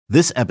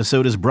This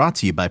episode is brought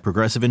to you by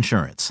Progressive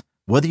Insurance.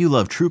 Whether you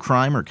love true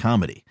crime or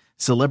comedy,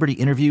 celebrity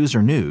interviews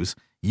or news,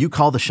 you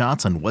call the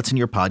shots on what's in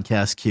your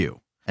podcast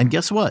queue. And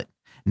guess what?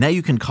 Now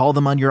you can call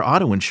them on your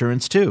auto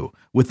insurance too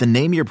with the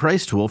Name Your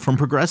Price tool from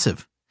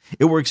Progressive.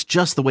 It works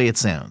just the way it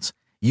sounds.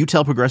 You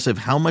tell Progressive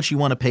how much you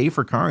want to pay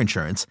for car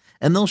insurance,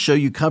 and they'll show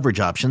you coverage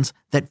options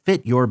that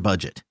fit your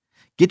budget.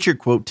 Get your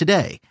quote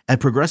today at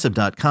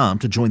Progressive.com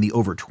to join the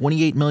over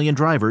 28 million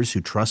drivers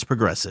who trust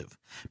Progressive.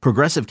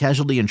 Progressive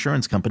Casualty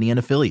Insurance Company and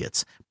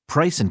Affiliates.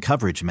 Price and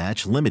coverage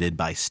match limited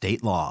by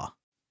state law.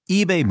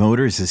 eBay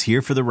Motors is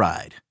here for the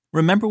ride.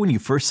 Remember when you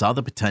first saw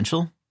the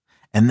potential?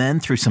 And then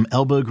through some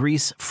elbow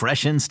grease,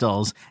 fresh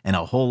installs, and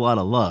a whole lot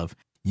of love,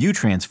 you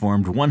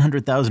transformed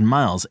 100,000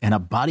 miles and a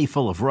body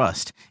full of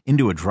rust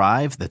into a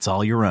drive that's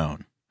all your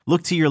own.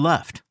 Look to your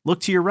left.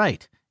 Look to your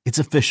right. It's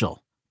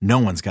official. No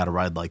one's got a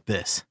ride like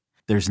this.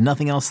 There's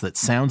nothing else that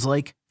sounds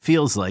like,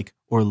 feels like,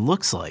 or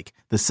looks like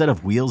the set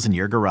of wheels in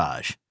your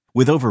garage.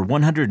 With over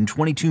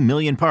 122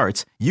 million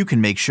parts, you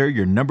can make sure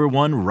your number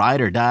one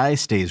ride or die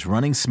stays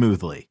running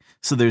smoothly.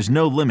 So there's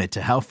no limit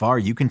to how far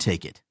you can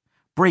take it.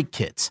 Brake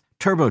kits,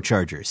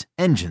 turbochargers,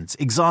 engines,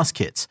 exhaust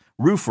kits,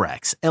 roof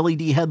racks,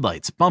 LED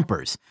headlights,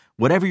 bumpers,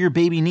 whatever your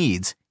baby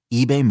needs,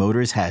 eBay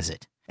Motors has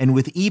it. And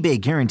with eBay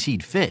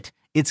Guaranteed Fit,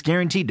 it's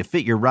guaranteed to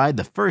fit your ride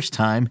the first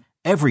time,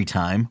 every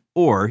time,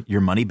 or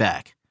your money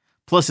back.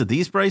 Plus, at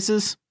these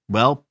prices,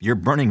 well, you're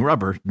burning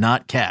rubber,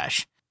 not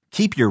cash.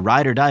 Keep your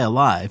ride or die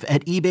alive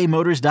at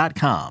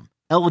ebaymotors.com.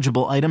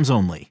 Eligible items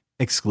only.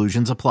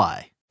 Exclusions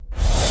apply.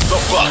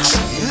 The Bucks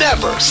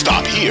never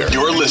stop here.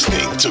 You're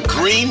listening to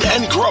Green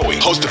and Growing,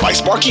 hosted by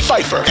Sparky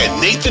Pfeiffer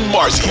and Nathan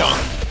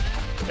Marzion.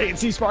 Hey,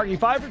 it's Sparky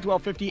Pfeiffer,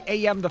 1250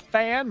 AM The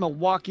Fan,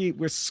 Milwaukee,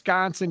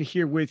 Wisconsin,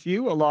 here with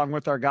you, along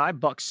with our guy,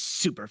 Bucks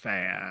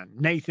superfan,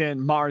 Nathan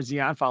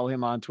Marzion. Follow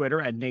him on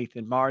Twitter at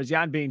Nathan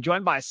Marzion, being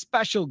joined by a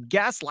special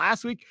guest.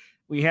 Last week,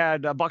 we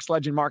had Bucks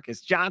legend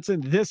Marcus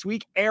Johnson. This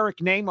week, Eric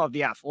Nehm of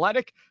The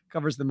Athletic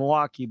covers the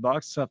Milwaukee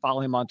Bucks.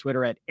 Follow him on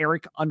Twitter at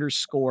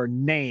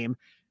Eric_Nehm.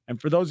 And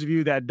for those of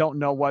you that don't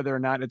know whether or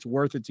not it's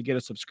worth it to get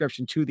a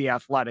subscription to The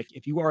Athletic,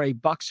 if you are a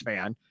Bucks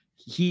fan,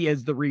 he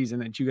is the reason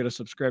that you get a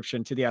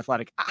subscription to The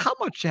Athletic. How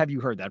much have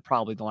you heard that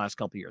probably in the last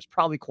couple of years?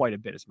 Probably quite a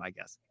bit is my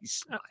guess. He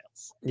smiles.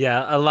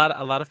 Yeah, a lot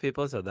of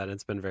people have said that.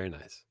 It's been very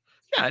nice.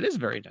 Yeah, it is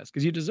very nice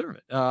because you deserve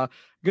it.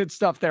 Good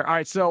stuff there. All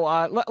right, so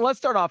let's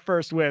start off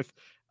first with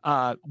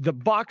the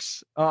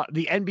Bucks,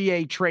 the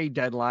NBA trade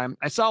deadline.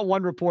 I saw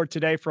one report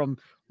today from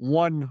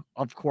one,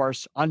 of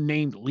course,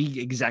 unnamed league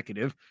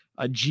executive,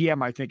 a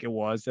GM, I think it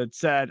was, that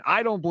said,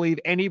 I don't believe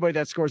anybody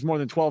that scores more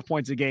than 12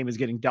 points a game is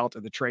getting dealt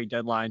at the trade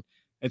deadline.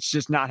 It's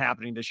just not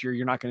happening this year.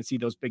 You're not going to see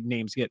those big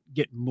names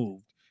get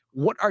moved.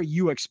 What are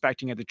you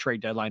expecting at the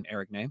trade deadline,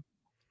 Eric Nehm?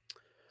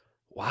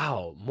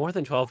 Wow, more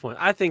than 12 points.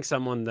 I think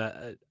someone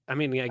that,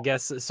 I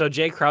guess, so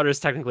Jay Crowder is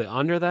technically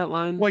under that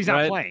line. Well, he's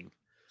not playing.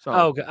 So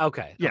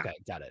Okay, yeah. Okay,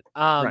 got it.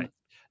 Right.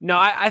 No,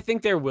 I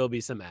think there will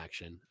be some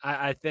action.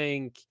 I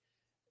think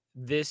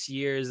this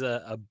year's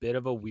a bit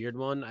of a weird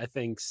one. I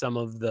think some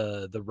of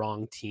the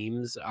wrong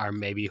teams are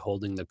maybe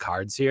holding the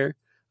cards here.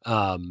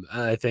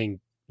 I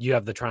think you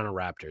have the Toronto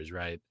Raptors,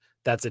 right?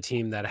 That's a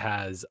team that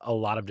has a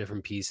lot of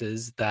different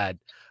pieces that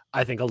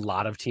I think a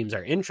lot of teams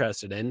are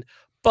interested in.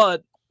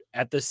 But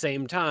at the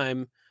same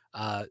time,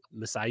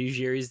 Masai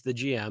Ujiri is the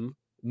GM.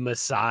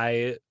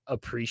 Masai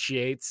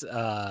appreciates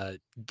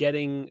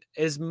getting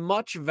as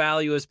much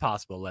value as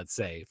possible, let's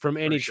say, from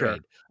any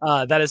trade.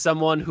 That is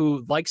someone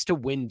who likes to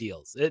win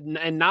deals,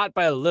 and not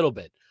by a little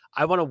bit.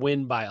 I want to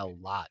win by a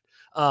lot.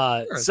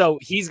 So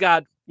he's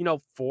got,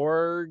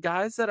 4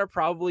 guys that are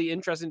probably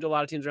interesting to a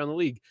lot of teams around the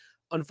league.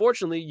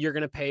 Unfortunately, you're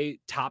going to pay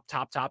top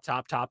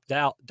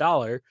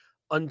dollar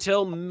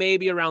until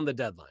maybe around the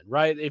deadline,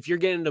 right? If you're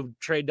getting a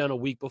trade done a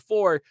week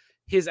before,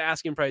 his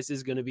asking price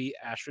is going to be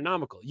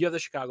astronomical. You have the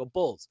Chicago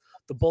Bulls.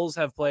 The Bulls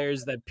have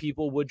players that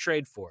people would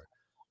trade for.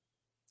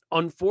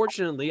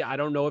 Unfortunately, I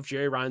don't know if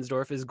Jerry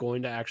Reinsdorf is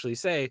going to actually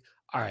say,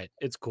 all right,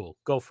 it's cool,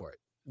 go for it.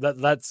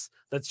 Let's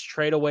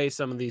trade away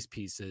some of these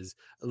pieces.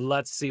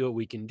 Let's see what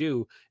we can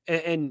do.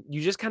 And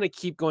you just kind of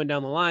keep going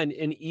down the line.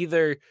 And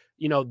either,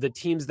 the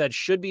teams that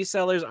should be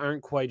sellers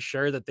aren't quite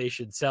sure that they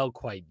should sell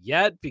quite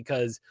yet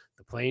because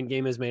the playing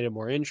game has made it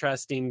more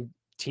interesting.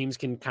 Teams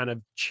can kind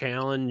of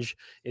challenge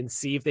and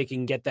see if they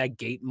can get that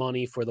gate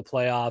money for the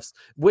playoffs,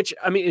 which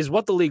is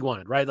what the league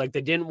wanted, right? Like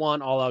they didn't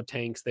want all out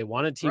tanks. They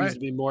wanted teams to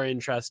be more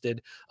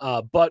interested.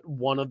 But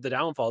one of the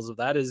downfalls of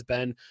that has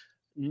been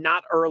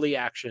not early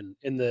action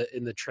in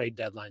the trade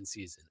deadline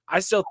season. I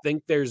still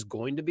think there's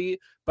going to be,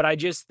 but I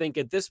just think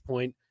at this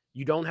point,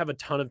 you don't have a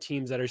ton of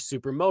teams that are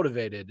super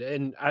motivated.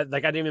 And I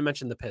didn't even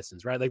mention the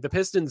Pistons, right? Like the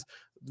Pistons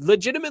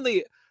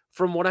legitimately,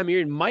 from what I'm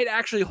hearing, might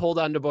actually hold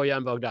on to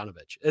Bojan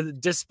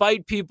Bogdanovic.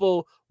 Despite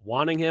people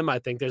wanting him, I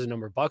think there's a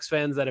number of Bucks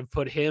fans that have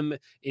put him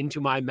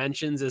into my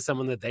mentions as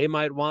someone that they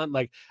might want.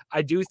 Like,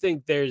 I do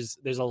think there's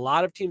a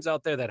lot of teams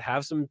out there that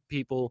have some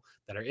people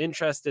that are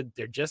interested.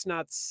 They're just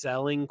not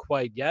selling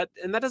quite yet.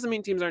 And that doesn't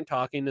mean teams aren't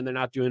talking and they're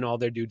not doing all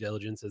their due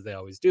diligence as they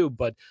always do.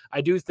 But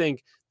I do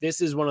think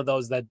this is one of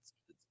those that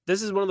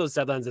this is one of those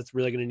deadlines that's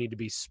really going to need to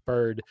be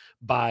spurred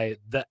by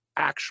the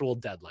actual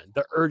deadline,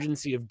 the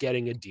urgency of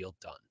getting a deal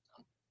done.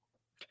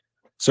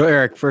 So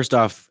Eric, first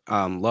off,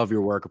 love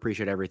your work.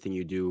 Appreciate everything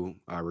you do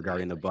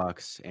regarding the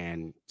Bucks,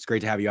 and it's great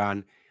to have you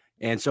on.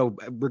 And so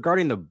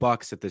regarding the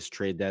Bucks at this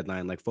trade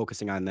deadline, like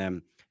focusing on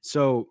them.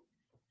 So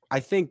I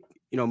think,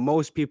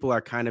 most people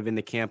are kind of in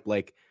the camp,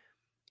 like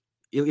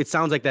it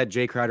sounds like that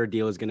Jay Crowder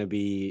deal is going to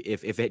be,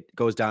 if it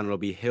goes down, it'll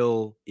be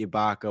Hill,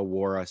 Ibaka,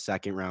 Wara,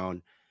 second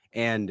round,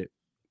 and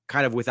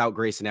kind of without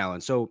Grayson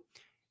Allen. So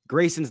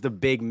Grayson's the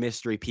big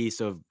mystery piece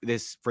of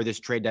this for this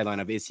trade deadline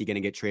of, is he going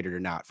to get traded or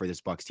not for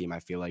this Bucks team? I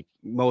feel like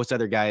most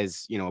other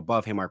guys,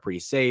 above him are pretty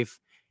safe,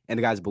 and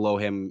the guys below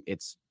him,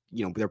 it's,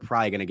 they're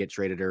probably going to get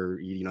traded, or,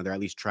 they're at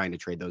least trying to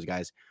trade those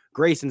guys.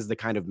 Grayson's the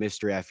kind of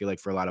mystery, I feel like,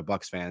 for a lot of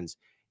Bucks fans.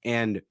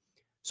 And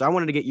so I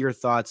wanted to get your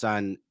thoughts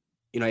on,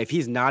 if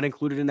he's not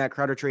included in that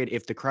Crowder trade,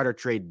 if the Crowder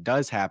trade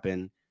does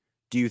happen,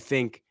 do you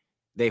think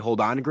they hold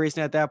on to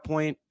Grayson at that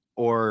point?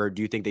 Or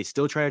do you think they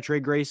still try to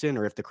trade Grayson?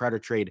 Or if the Crowder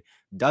trade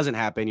doesn't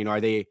happen, are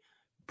they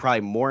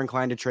probably more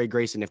inclined to trade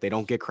Grayson if they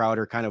don't get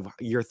Crowder? Kind of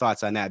your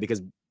thoughts on that?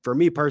 Because for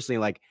me personally,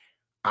 like,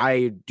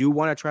 I do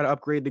want to try to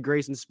upgrade the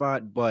Grayson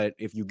spot, but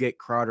if you get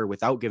Crowder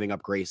without giving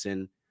up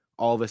Grayson,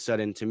 all of a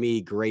sudden, to me,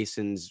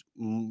 Grayson's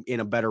in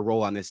a better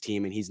role on this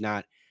team, and he's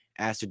not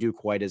asked to do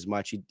quite as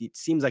much. It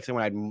seems like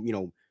someone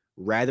I'd,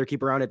 rather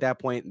keep around at that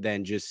point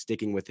than just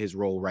sticking with his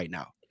role right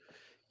now.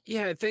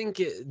 Yeah, I think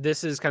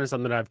this is kind of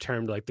something I've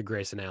termed like the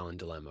Grayson Allen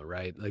dilemma,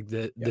 right? Like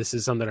this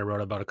is something I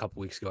wrote about a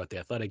couple weeks ago at The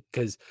Athletic,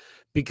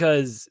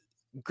 because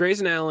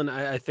Grayson Allen,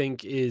 I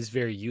think, is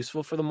very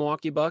useful for the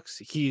Milwaukee Bucks.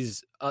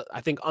 He's,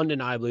 I think,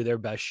 undeniably their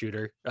best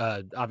shooter.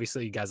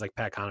 Obviously, guys like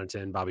Pat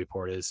Connaughton, Bobby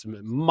Portis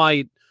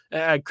might,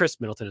 Chris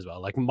Middleton as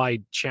well, like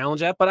might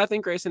challenge that, but I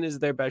think Grayson is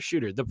their best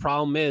shooter. The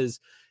problem is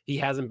he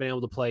hasn't been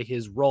able to play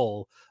his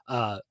role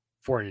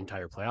for an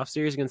entire playoff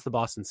series against the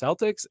Boston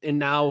Celtics, and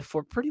now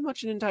for pretty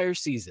much an entire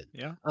season.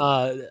 Yeah.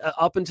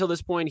 Up until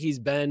this point, he's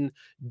been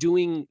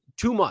doing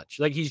too much.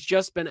 Like, he's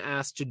just been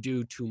asked to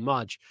do too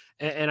much.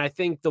 And I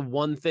think the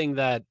one thing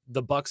that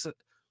the Bucks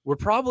were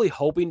probably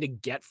hoping to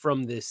get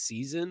from this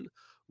season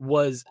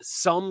was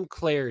some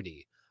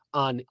clarity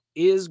on,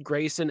 is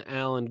Grayson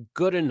Allen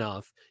good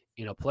enough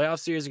in a playoff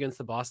series against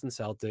the Boston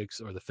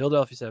Celtics or the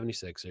Philadelphia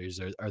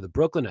 76ers or the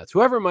Brooklyn Nets,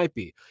 whoever it might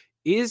be.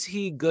 Is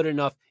he good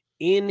enough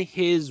in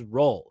his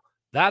role?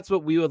 That's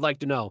what we would like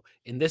to know.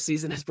 And this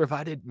season has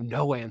provided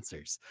no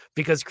answers,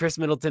 because Chris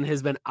Middleton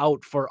has been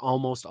out for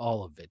almost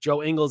all of it.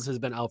 Joe Ingles has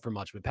been out for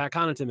much of it. Pat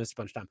Connaughton missed a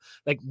bunch of time.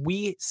 Like,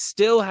 we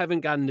still haven't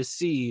gotten to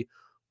see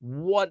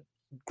what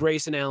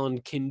Grayson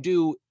Allen can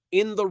do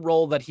in the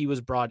role that he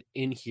was brought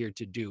in here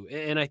to do.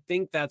 And I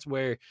think that's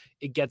where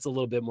it gets a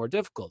little bit more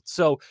difficult.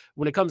 So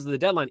when it comes to the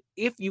deadline,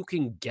 if you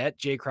can get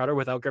Jay Crowder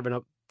without giving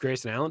up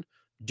Grayson Allen,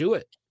 do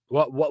it.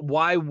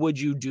 Why would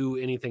you do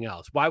anything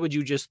else? Why would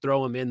you just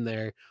throw him in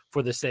there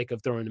for the sake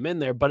of throwing him in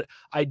there? But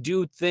I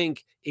do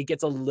think it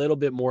gets a little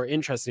bit more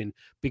interesting,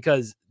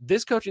 because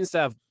this coaching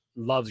staff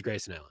loves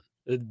Grayson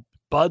Allen.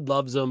 Bud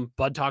loves him.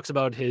 Bud talks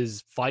about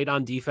his fight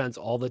on defense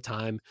all the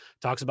time,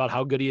 talks about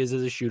how good he is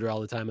as a shooter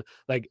all the time.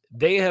 Like,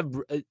 they have,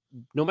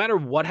 no matter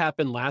what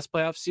happened last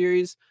playoff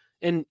series,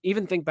 and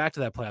even think back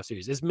to that playoff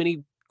series, as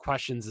many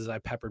questions as I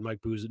peppered Mike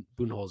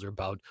Budenholzer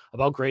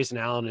about Grayson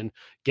Allen and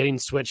getting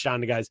switched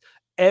on to guys,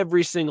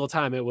 every single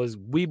time it was,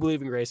 we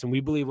believe in Grayson,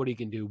 we believe what he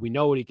can do, we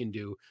know what he can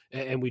do,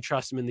 and we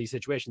trust him in these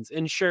situations.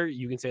 And sure,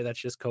 you can say that's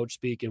just coach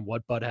speak and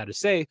what Bud had to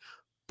say,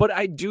 but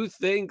I do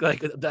think, like,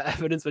 the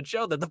evidence would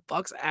show that the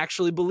Bucks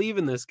actually believe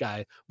in this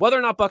guy. Whether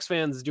or not Bucks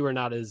fans do or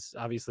not is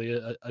obviously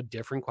a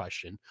different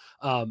question.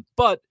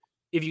 But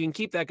if you can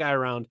keep that guy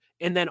around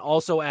and then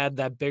also add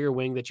that bigger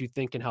wing that you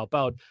think can help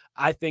out,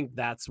 I think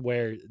that's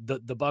where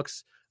the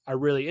Bucks are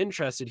really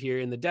interested here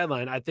in the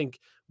deadline. I think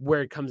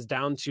where it comes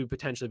down to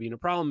potentially being a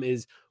problem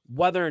is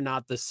whether or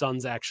not the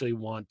Suns actually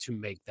want to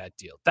make that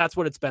deal. That's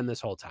what it's been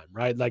this whole time,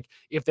 right? Like,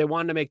 if they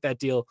wanted to make that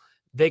deal,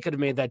 they could have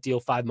made that deal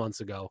 5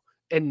 months ago,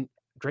 and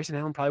Grayson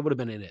Allen probably would have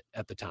been in it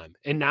at the time.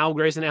 And now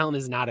Grayson Allen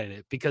is not in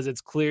it, because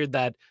it's clear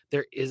that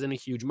there isn't a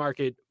huge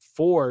market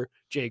for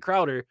Jay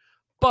Crowder.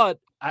 But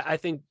I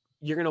think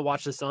you're going to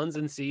watch the Suns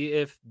and see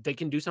if they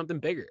can do something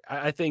bigger.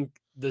 I think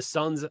the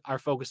Suns are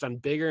focused on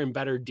bigger and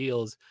better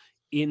deals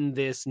in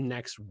this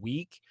next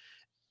week.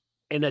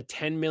 And a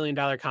 $10 million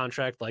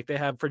contract like they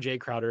have for Jay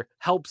Crowder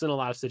helps in a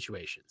lot of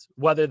situations,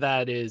 whether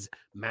that is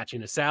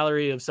matching a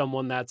salary of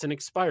someone that's an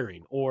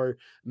expiring or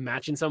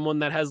matching someone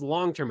that has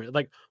long-term,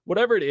 like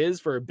whatever it is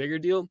for a bigger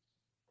deal,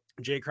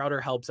 Jay Crowder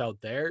helps out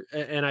there.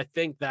 And I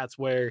think that's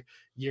where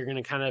you're going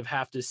to kind of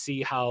have to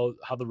see how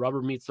the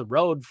rubber meets the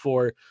road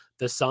for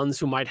the Suns,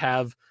 who might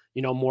have,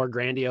 more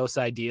grandiose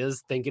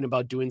ideas, thinking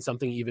about doing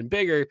something even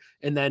bigger.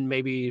 And then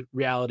maybe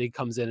reality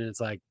comes in and it's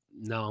like,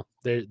 no,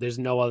 there's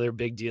no other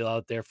big deal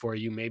out there for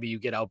you. Maybe you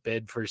get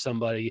outbid for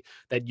somebody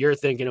that you're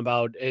thinking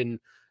about, and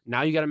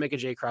now you got to make a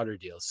Jay Crowder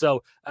deal.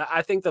 So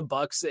I think the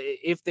Bucks,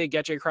 if they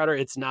get Jay Crowder,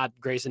 it's not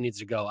Grayson needs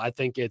to go. I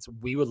think it's,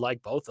 we would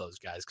like both those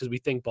guys because we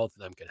think both of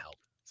them can help.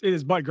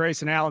 This Bud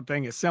Grayson Allen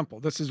thing is simple.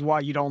 This is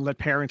why you don't let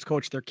parents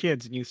coach their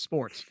kids in youth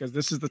sports, because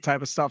this is the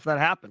type of stuff that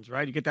happens,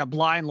 right? You get that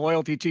blind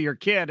loyalty to your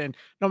kid, and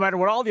no matter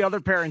what all the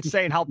other parents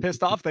say and how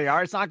pissed off they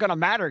are, it's not going to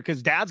matter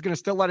because dad's going to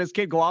still let his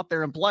kid go out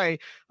there and play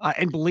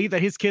and believe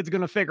that his kid's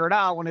going to figure it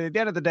out. When at the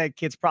end of the day,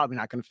 kid's probably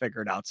not going to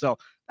figure it out. So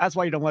that's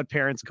why you don't let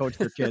parents coach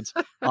their kids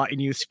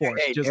in youth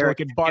sports. Hey, Just Eric,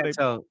 look at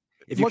Bud.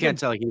 If you can't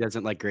tell, he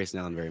doesn't like Grayson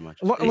Allen very much.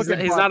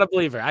 He's not a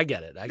believer. I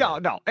get it.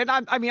 No. And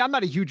I'm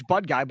not a huge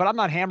Bud guy, but I'm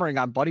not hammering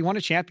on Bud. He won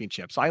a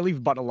championship. So I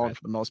leave Bud alone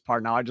for the most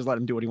part now. I just let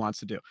him do what he wants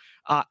to do.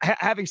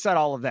 Having said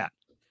all of that.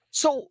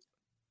 So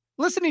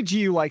listening to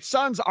you, like,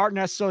 Suns aren't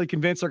necessarily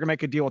convinced they're going to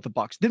make a deal with the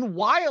Bucks. Then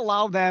why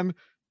allow them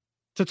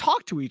to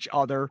talk to each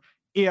other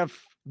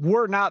if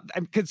we're not?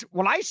 Because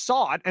when I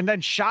saw it, and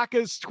then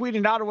Shaka's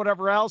tweeting out or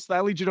whatever else,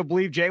 that leads you to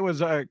believe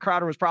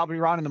Crowder was probably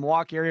around in the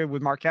Milwaukee area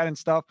with Marquette and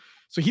stuff.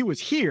 So he was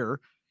here.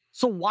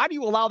 So why do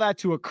you allow that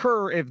to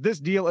occur if this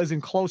deal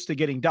isn't close to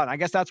getting done? I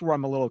guess that's where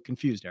I'm a little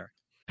confused, Eric.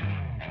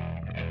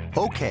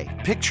 Okay,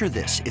 picture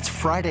this. It's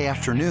Friday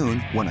afternoon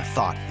when a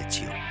thought hits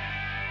you.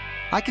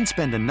 I can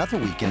spend another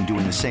weekend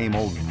doing the same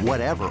old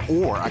whatever,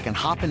 or I can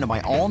hop into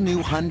my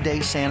all-new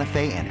Hyundai Santa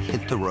Fe and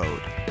hit the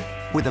road.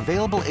 With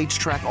available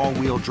H-Track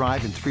all-wheel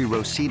drive and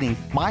 3-row seating,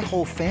 my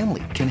whole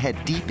family can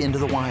head deep into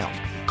the wild.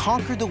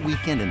 Conquer the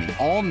weekend in the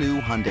all-new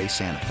Hyundai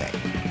Santa Fe.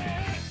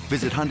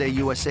 Visit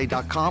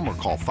HyundaiUSA.com or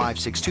call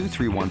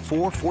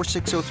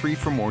 562-314-4603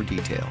 for more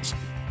details.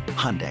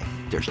 Hyundai,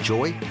 there's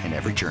joy in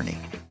every journey.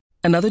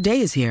 Another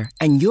day is here,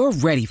 and you're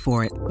ready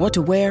for it. What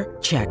to wear?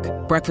 Check.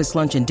 Breakfast,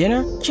 lunch, and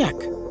dinner? Check.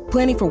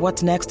 Planning for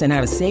what's next and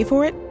how to save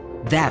for it?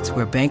 That's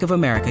where Bank of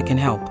America can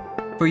help.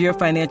 For your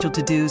financial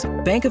to-dos,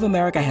 Bank of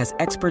America has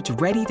experts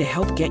ready to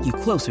help get you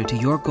closer to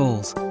your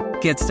goals.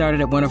 Get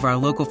started at one of our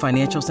local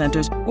financial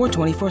centers or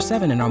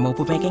 24/7 in our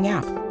mobile banking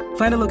app.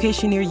 Find a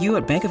location near you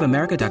at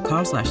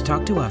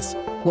bankofamerica.com/talktous.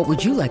 What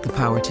would you like the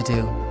power to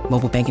do?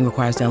 Mobile banking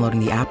requires downloading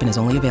the app and is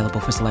only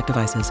available for select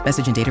devices.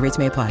 Message and data rates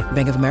may apply.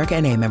 Bank of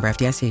America NA, member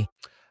FDIC.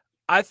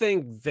 I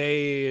think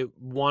they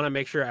want to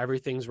make sure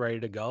everything's ready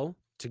to go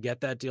to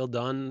get that deal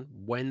done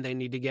when they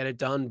need to get it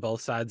done.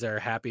 Both sides are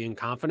happy and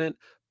confident.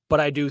 But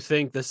I do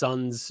think the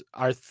Suns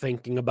are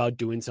thinking about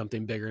doing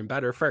something bigger and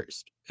better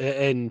first.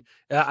 And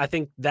I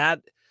think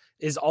that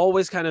is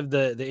always kind of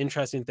the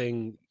interesting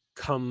thing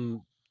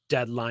come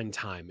deadline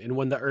time, and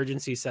when the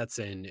urgency sets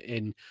in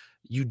and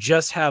you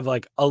just have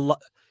like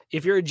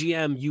if you're a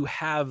GM, you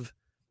have,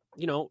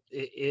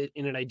 in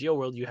an ideal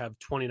world, you have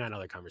 29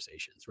 other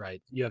conversations, right?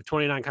 You have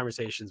 29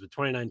 conversations with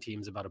 29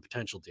 teams about a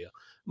potential deal.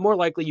 More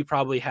likely you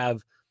probably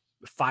have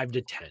 5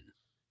 to 10.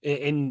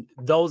 And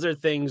those are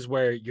things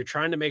where you're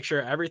trying to make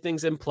sure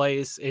everything's in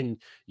place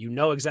and you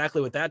know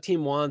exactly what that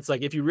team wants.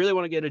 Like, if you really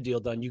want to get a deal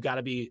done, you got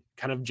to be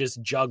kind of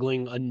just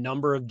juggling a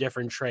number of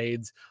different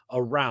trades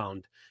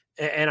around.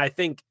 And I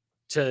think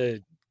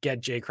to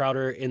get Jay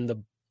Crowder in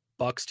the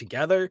Bucks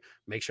together,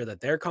 make sure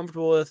that they're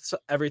comfortable with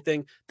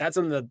everything, that's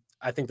something that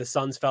I think the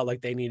Suns felt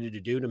like they needed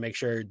to do to make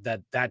sure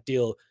that that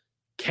deal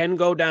can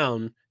go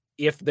down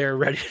if they're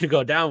ready to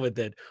go down with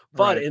it.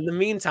 But in the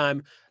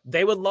meantime,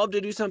 they would love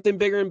to do something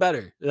bigger and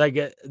better. Like,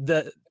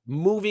 the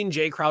moving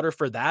Jay Crowder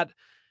for that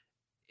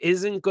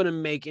isn't going to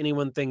make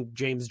anyone think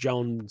James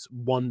Jones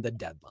won the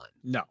deadline.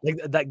 No,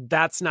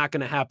 that's not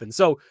going to happen.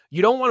 So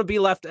you don't want to be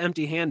left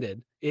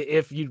empty-handed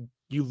if you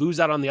lose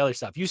out on the other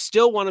stuff. You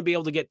still want to be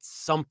able to get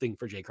something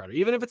for Jay Crowder,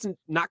 even if it's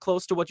not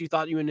close to what you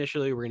thought you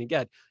initially were going to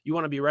get. You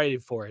want to be ready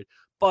for it.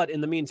 But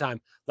in the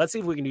meantime, let's see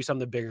if we can do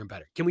something bigger and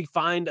better. Can we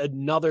find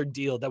another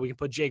deal that we can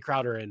put Jay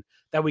Crowder in,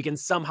 that we can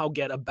somehow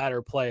get a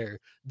better player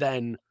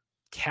than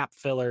cap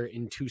filler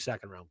in 2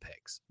 second-round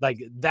picks?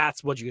 Like,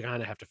 that's what you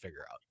kind of have to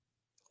figure out.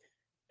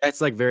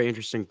 That's like very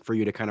interesting for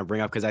you to kind of bring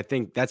up, because I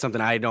think that's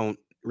something I don't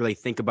really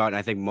think about, and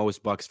I think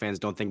most Bucks fans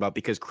don't think about,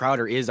 because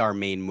Crowder is our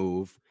main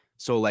move.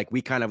 So like, we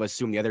kind of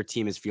assume the other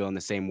team is feeling the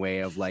same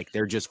way of like,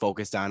 they're just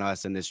focused on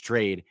us in this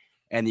trade.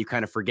 And you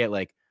kind of forget,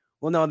 like,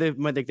 well, no, they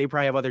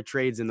probably have other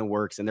trades in the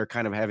works, and they're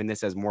kind of having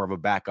this as more of a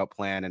backup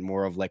plan and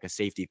more of like a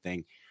safety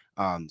thing.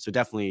 So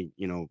definitely,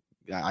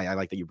 I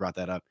like that you brought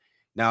that up.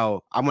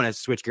 Now I'm going to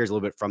switch gears a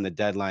little bit from the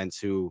deadline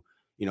to,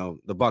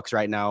 the Bucks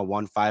right now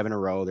won 5 in a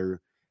row. They're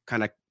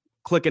kind of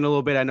clicking a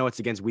little bit. I know it's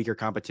against weaker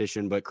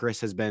competition, but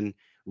Chris has been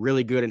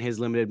really good in his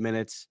limited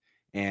minutes,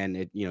 and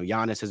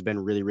Giannis has been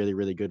really, really,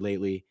 really good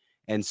lately.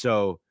 And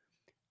so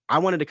I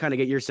wanted to kind of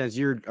get your sense.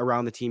 You're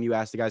around the team. You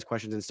ask the guys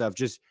questions and stuff.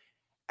 Just,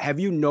 have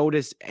you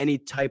noticed any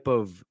type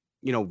of,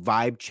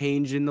 vibe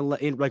change in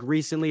like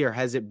recently, or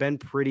has it been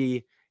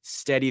pretty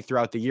steady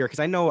throughout the year? Because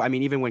I know,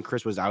 even when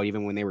Chris was out,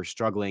 even when they were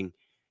struggling,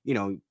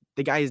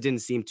 the guys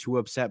didn't seem too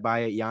upset by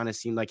it. Giannis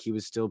seemed like he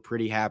was still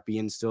pretty happy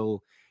and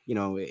still,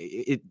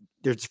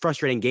 there's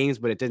frustrating games,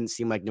 but it didn't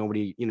seem like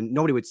nobody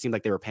would seem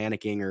like they were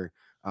panicking or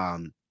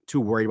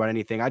too worried about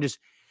anything. I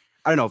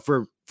don't know,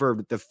 for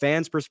the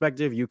fans'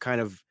 perspective, you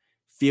kind of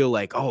feel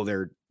like, oh,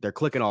 they're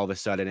clicking all of a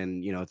sudden,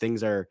 and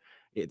things are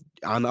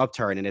on the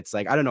upturn, and it's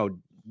like, I don't know,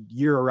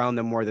 you're around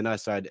them more than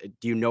us. So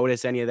do you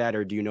notice any of that,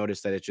 or do you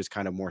notice that it's just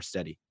kind of more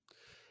steady?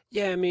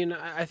 Yeah, I mean,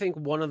 I think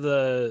one of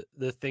the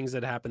things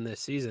that happened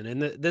this season,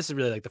 and this is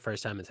really like the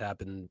first time it's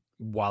happened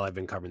while I've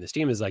been covering this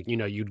team, is like,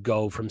 you'd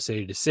go from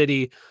city to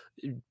city.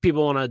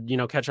 People want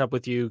to, catch up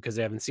with you because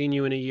they haven't seen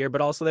you in a year, but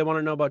also they want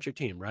to know about your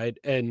team, right?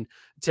 And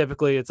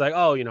typically it's like,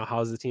 oh,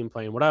 how's the team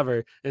playing,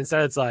 whatever.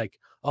 Instead, it's like,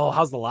 oh,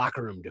 how's the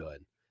locker room doing?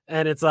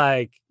 And it's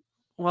like,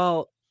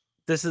 well,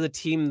 this is a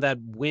team that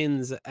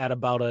wins at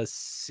about a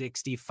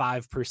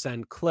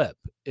 65% clip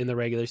in the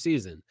regular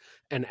season.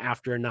 And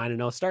after a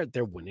 9-0 start,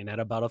 they're winning at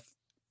about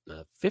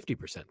a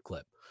 50%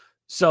 clip.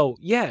 So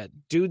yeah,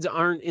 dudes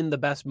aren't in the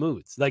best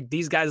moods. Like,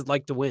 these guys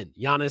like to win.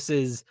 Giannis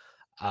is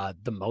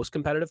the most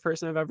competitive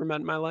person I've ever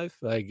met in my life.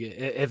 Like,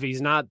 if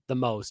he's not the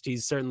most,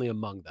 he's certainly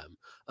among them.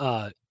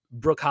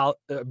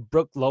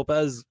 Brooke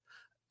Lopez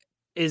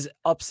is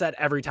upset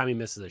every time he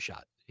misses a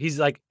shot. He's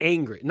like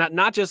angry,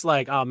 not just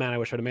like, oh man, I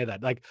wish I'd have made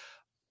that. Like,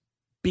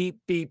 beep,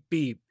 beep,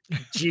 beep.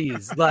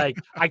 Jeez, like,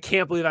 I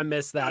can't believe I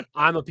missed that.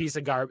 I'm a piece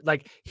of garbage.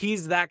 Like,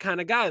 he's that kind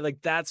of guy.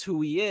 Like, that's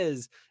who he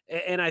is.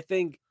 And I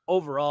think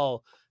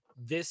overall,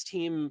 this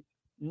team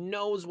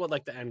knows what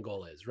like the end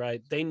goal is,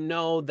 right? They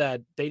know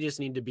that they just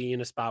need to be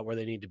in a spot where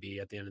they need to be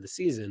at the end of the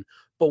season.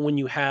 But when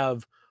you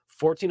have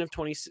 14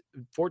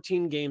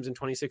 games in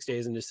 26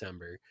 days in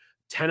December,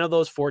 10 of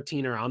those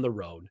 14 are on the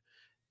road.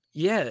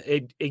 Yeah,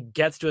 it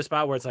gets to a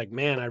spot where it's like,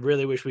 man, I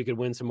really wish we could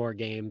win some more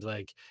games.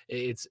 Like,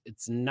 it's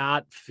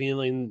not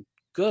feeling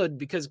good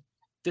because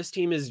this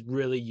team is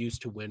really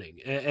used to winning.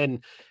 And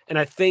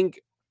I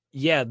think,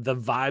 yeah, the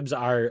vibes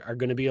are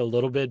going to be a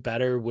little bit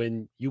better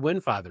when you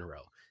win 5 in a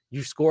row.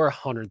 You score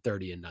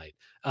 130 a night.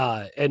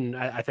 And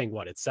I think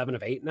it's 7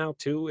 of 8 now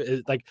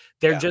too. Like,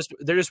 they're just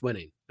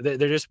winning. They're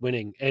just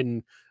winning.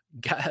 And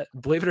God,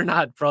 believe it or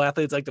not, pro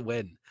athletes like to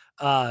win.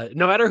 No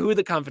matter who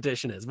the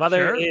competition is,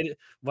 whether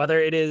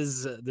it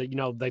is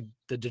the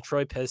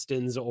Detroit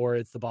Pistons or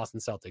it's the Boston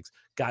Celtics,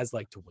 guys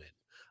like to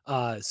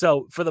win.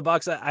 So for the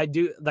Bucks, I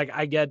do like,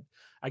 I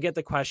get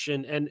the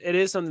question, and it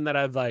is something that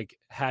I've like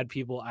had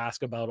people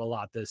ask about a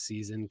lot this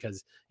season,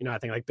 because I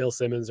think like Bill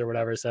Simmons or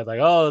whatever said like,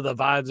 oh, the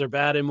vibes are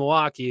bad in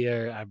Milwaukee,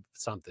 or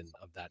something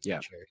of that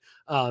nature.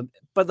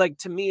 But like,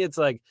 to me, it's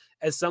like,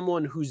 as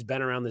someone who's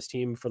been around this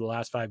team for the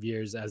last 5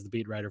 years as the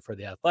beat writer for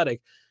The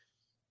Athletic,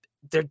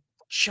 they're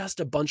just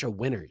a bunch of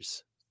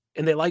winners,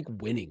 and they like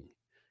winning.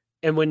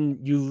 And when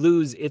you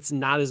lose, it's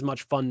not as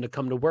much fun to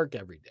come to work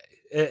every day.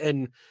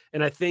 And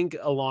I think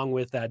along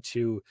with that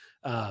too,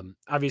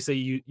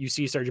 obviously you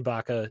see Serge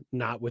Ibaka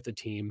not with the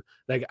team.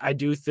 Like, I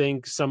do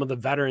think some of the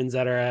veterans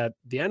that are at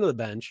the end of the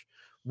bench,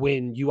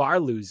 when you are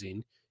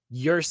losing,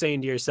 you're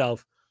saying to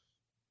yourself,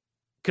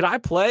 could I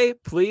play,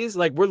 please?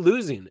 Like, we're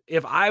losing.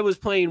 If I was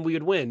playing, we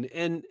would win.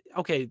 And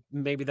okay,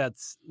 maybe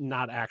that's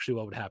not actually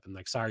what would happen.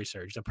 Like, sorry,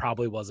 Serge, that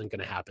probably wasn't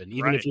going to happen,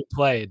 even if you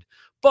played.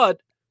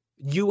 But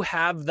you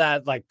have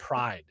that like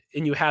pride,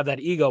 and you have that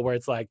ego where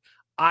it's like,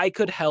 I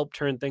could help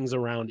turn things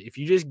around if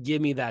you just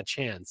give me that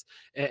chance.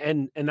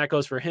 And that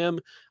goes for him.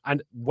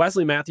 And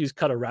Wesley Matthews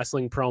cut a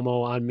wrestling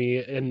promo on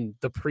me in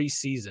the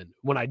preseason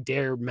when I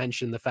dare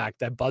mention the fact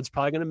that Bud's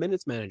probably going to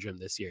minutes manage him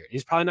this year.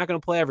 He's probably not going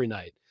to play every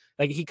night.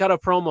 Like, he cut a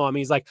promo on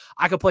me. He's like,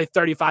 I could play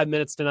 35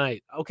 minutes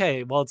tonight.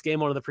 Okay, well, it's game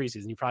 1 of the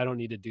preseason. You probably don't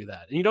need to do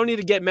that. And you don't need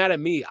to get mad at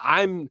me.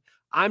 I'm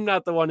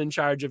not the one in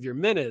charge of your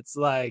minutes.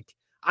 Like,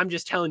 I'm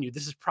just telling you,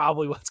 this is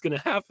probably what's going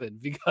to happen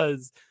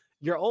because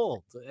you're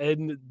old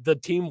and the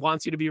team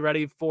wants you to be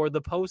ready for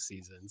the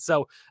postseason.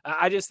 So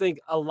I just think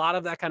a lot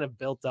of that kind of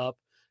built up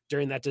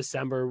during that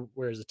December,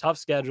 where it's a tough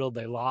schedule.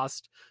 They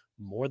lost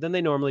more than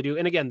they normally do.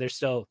 And again, they're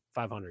still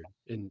 500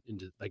 in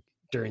like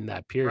during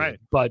that period. Right.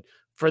 But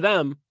for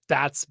them,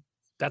 that's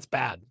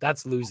bad.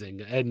 That's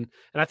losing. And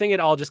I think it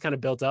all just kind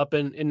of built up,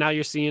 and now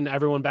you're seeing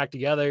everyone back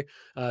together.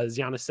 As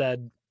Giannis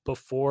said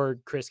before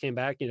Chris came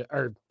back,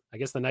 or I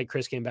guess the night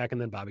Chris came back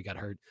and then Bobby got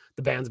hurt,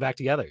 the band's back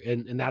together.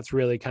 And that's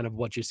really kind of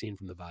what you're seeing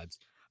from the vibes.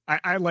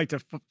 I like to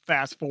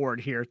fast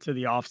forward here to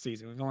the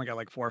offseason. We've only got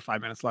like 4 or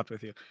 5 minutes left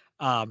with you.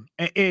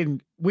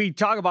 And we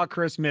talk about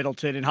Chris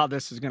Middleton and how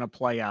this is going to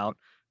play out.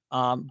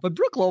 But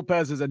Brooke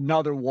Lopez is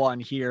another one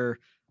here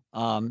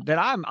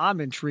that I'm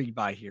intrigued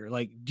by here.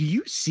 Like, do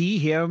you see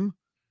him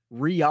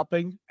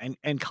re-upping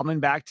and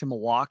coming back to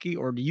Milwaukee,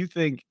 or do you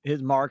think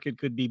his market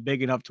could be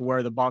big enough to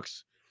where the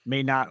Bucks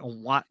may not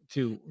want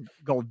to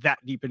go that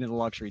deep into the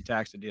luxury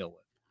tax to deal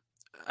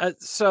with?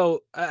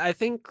 So I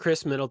think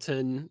Chris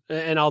Middleton,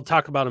 and I'll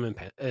talk about him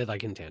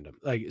in tandem.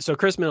 Like, so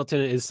Chris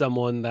Middleton is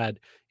someone that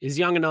is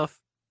young enough,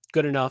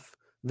 good enough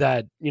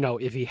that,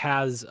 if he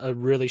has a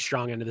really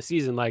strong end of the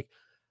season, like,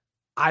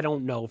 I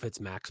don't know if it's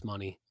max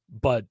money,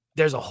 but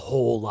there's a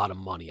whole lot of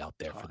money out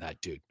there for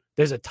that dude.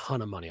 There's a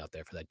ton of money out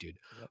there for that dude.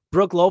 Yep.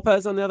 Brooke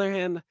Lopez, on the other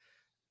hand,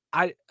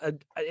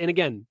 and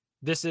again,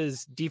 this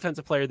is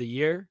defensive player of the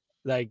year.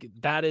 Like,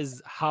 that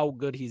is how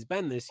good he's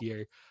been this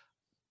year.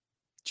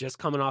 Just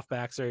coming off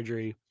back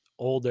surgery,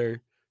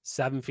 older,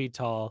 7 feet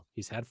tall.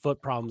 He's had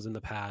foot problems in the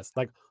past.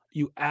 Like,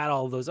 you add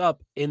all those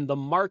up, and the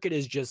market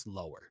is just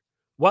lower.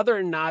 Whether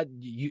or not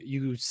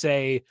you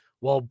say,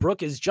 well,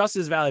 Brooke is just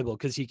as valuable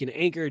because he can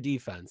anchor a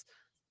defense,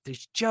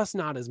 there's just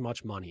not as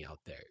much money out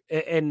there.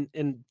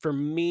 And for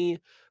me,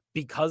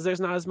 because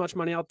there's not as much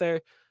money out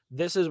there,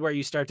 this is where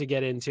you start to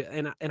get into,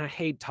 and I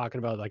hate talking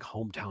about like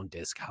hometown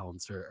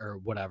discounts or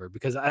whatever,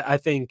 because I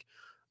think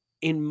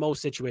in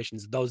most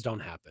situations, those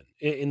don't happen.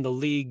 In the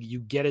league, you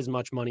get as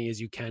much money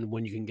as you can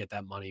when you can get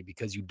that money,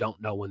 because you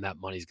don't know when that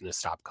money's going to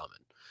stop coming.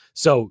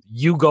 So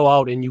you go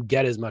out and you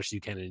get as much as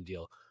you can in a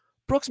deal.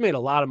 Brooks made a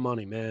lot of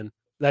money, man.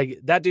 Like,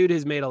 that dude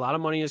has made a lot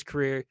of money in his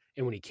career.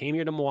 And when he came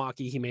here to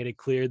Milwaukee, he made it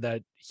clear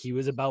that he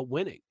was about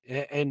winning.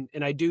 And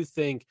I do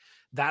think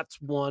that's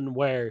one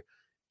where,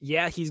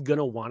 yeah, he's going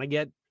to want to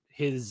get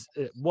his,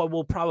 what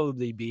will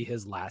probably be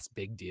his last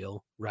big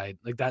deal, right?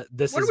 Like that.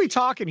 What are we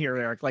talking here,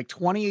 Eric? Like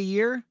 20 a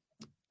year?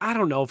 I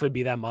don't know if it'd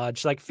be that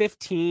much, like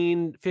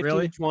 15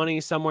 Really? to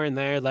 20, somewhere in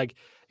there. Like,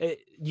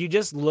 you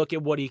just look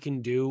at what he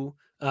can do.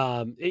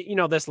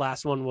 This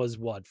last one was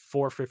what,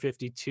 4 for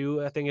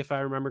 52, I think, if I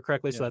remember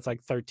correctly. So that's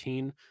like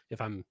 13,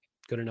 if I'm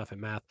good enough at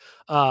math.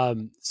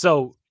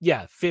 So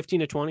yeah,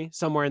 15 to 20,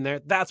 somewhere in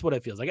there. That's what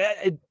it feels like.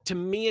 To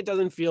me, it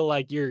doesn't feel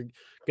like you're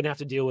gonna have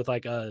to deal with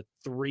like a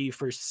 3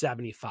 for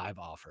 75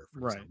 offer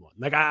from someone.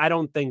 Like, I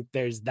don't think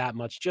there's that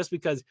much, just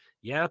because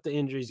you add up the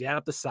injuries, you add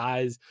up the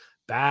size,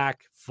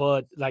 back,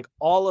 foot, like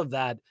all of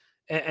that.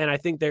 And I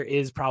think there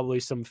is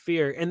probably some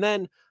fear. And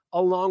then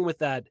along with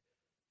that,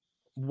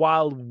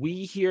 while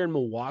we here in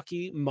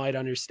Milwaukee might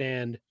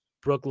understand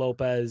Brook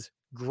Lopez,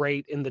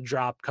 great in the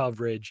drop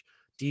coverage,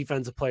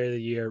 defensive player of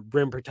the year,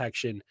 rim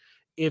protection,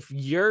 if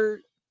you're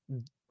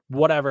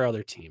whatever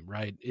other team,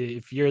 right?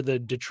 If you're the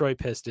Detroit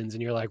Pistons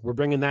and you're like, we're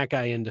bringing that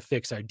guy in to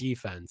fix our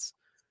defense,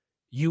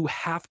 you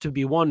have to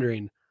be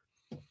wondering,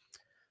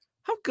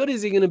 how good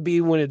is he going to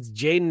be when it's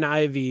Jaden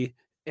Ivey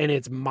and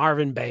it's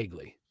Marvin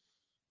Bagley?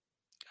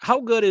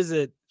 How good is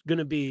it going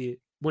to be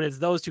when it's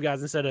those two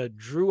guys instead of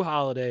Drew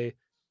Holiday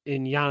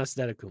and Giannis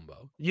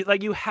Antetokounmpo?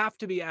 You have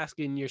to be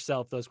asking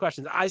yourself those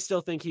questions. I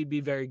still think he'd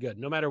be very good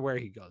no matter where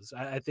he goes.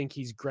 I think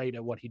he's great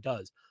at what he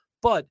does.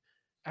 But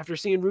after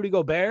seeing Rudy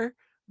Gobert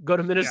go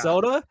to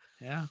Minnesota,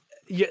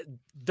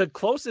 the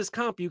closest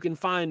comp you can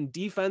find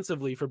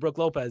defensively for Brook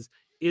Lopez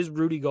is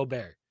Rudy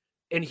Gobert.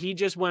 And he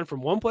just went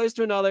from one place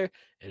to another,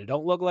 and it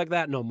don't look like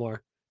that no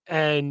more.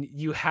 And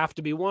you have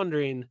to be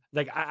wondering,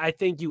 like, I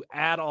think you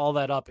add all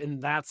that up,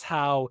 and that's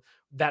how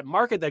that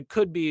market that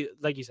could be,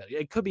 like you said,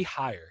 it could be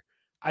higher.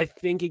 I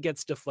think it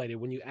gets deflated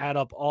when you add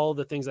up all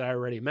the things that I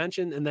already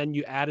mentioned, and then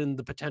you add in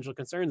the potential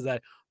concerns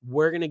that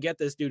we're going to get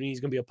this dude and he's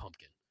going to be a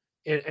pumpkin.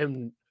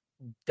 And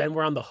then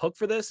we're on the hook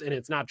for this, and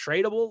it's not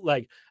tradable.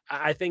 Like,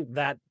 I think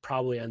that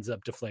probably ends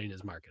up deflating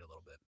his market a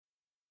little bit.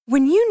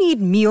 When you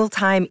need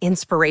mealtime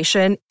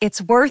inspiration,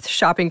 it's worth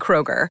shopping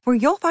Kroger, where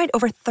you'll find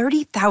over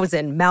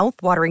 30,000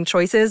 mouth-watering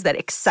choices that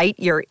excite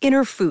your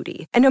inner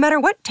foodie. And no matter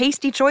what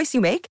tasty choice you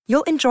make,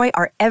 you'll enjoy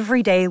our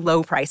everyday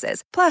low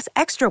prices, plus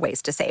extra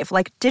ways to save,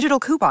 like digital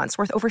coupons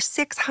worth over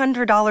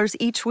 $600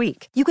 each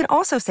week. You can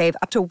also save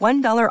up to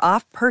 $1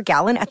 off per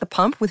gallon at the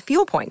pump with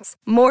fuel points.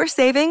 More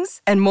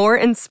savings and more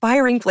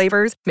inspiring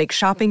flavors make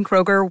shopping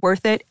Kroger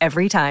worth it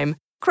every time.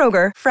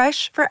 Kroger,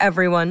 fresh for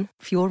everyone.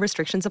 Fuel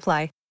restrictions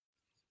apply.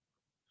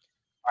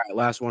 All right,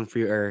 last one for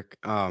you, Eric.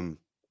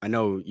 I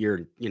know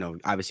you're,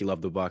 obviously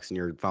love the Bucks and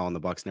you're following the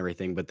Bucks and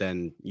everything, but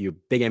then you're a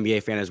big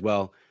NBA fan as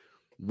well.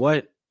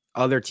 What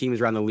other teams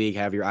around the league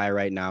have your eye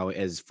right now?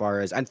 As far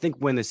as, I think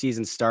when the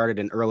season started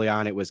and early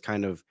on, it was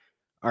kind of,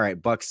 all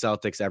right, Bucks,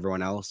 Celtics,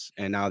 everyone else.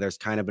 And now there's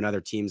kind of been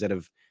other teams that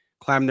have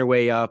climbed their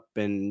way up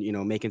and,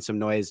 making some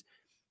noise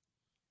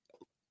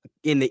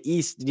in the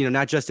East,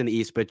 not just in the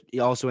East, but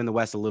also in the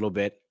West a little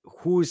bit.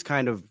 Who's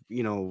kind of,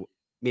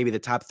 maybe the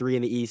top 3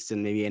 in the East,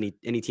 and maybe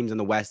any teams in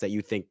the West that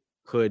you think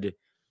could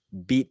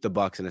beat the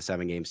Bucks in a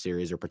 7-game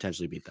series or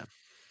potentially beat them?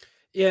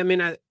 Yeah, I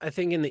mean, I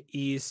think in the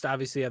East,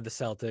 obviously you have the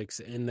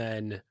Celtics, and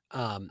then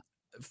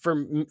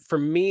for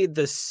me,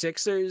 the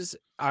Sixers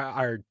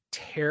are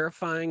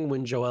terrifying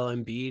when Joel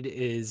Embiid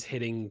is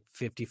hitting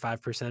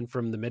 55%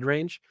 from the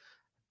mid-range.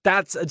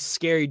 That's a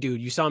scary dude.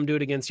 You saw him do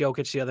it against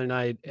Jokic the other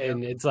night,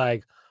 and it's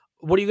like,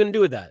 what are you going to do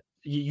with that?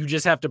 You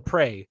just have to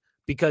pray,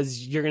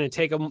 because you're going to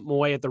take him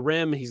away at the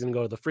rim. He's going to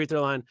go to the free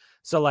throw line.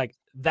 So, like,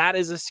 that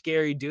is a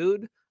scary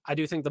dude. I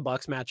do think the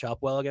Bucks match up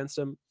well against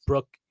him.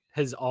 Brook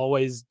has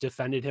always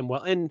defended him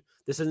well. And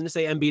this isn't to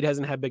say Embiid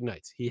hasn't had big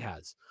nights. He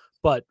has.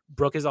 But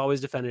Brook has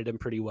always defended him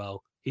pretty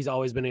well. He's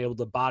always been able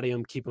to body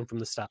him, keep him from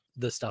the stuff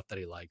that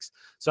he likes.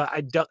 So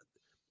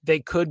they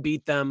could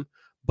beat them,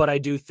 but I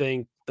do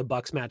think the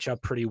Bucks match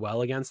up pretty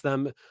well against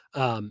them.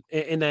 And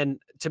then,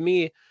 to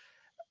me,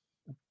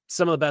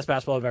 some of the best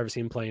basketball I've ever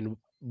seen playing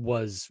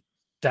was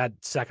that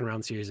second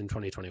round series in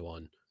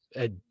 2021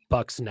 at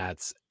Bucks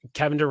Nets.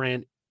 Kevin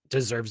Durant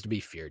deserves to be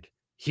feared.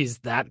 He's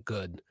that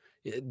good.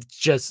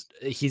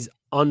 He's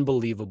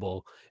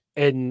unbelievable.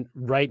 And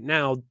right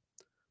now,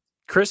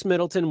 Chris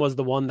Middleton was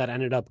the one that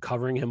ended up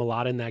covering him a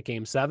lot in that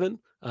game 7.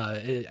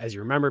 As you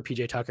remember,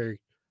 PJ Tucker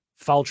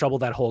foul trouble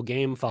that whole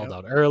game, fouled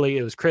out early.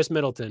 It was Chris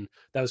Middleton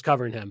that was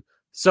covering him.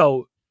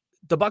 So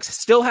the Bucks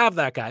still have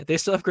that guy. They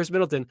still have Chris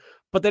Middleton,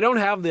 but they don't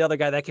have the other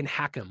guy that can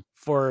hack him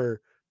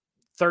for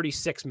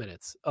 36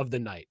 minutes of the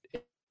night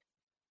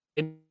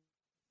and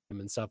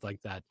stuff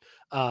like that.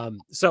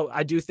 So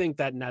I do think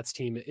that Nets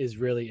team is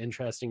really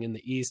interesting in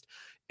the East.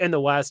 In the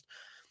West,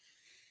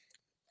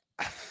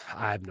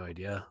 I have no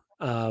idea.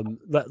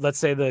 Let's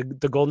say the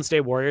Golden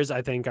State Warriors,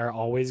 I think, are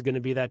always going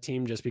to be that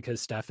team just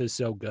because Steph is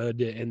so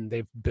good and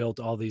they've built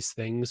all these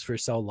things for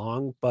so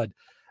long. But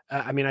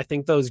I mean, I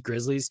think those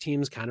Grizzlies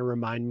teams kind of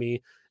remind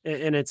me,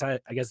 and it's, I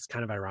guess it's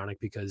kind of ironic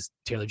because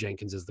Taylor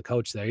Jenkins is the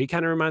coach there. He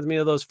kind of reminds me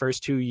of those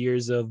first 2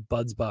 years of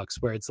Bud's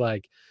Bucks, where it's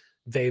like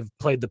they've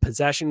played the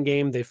possession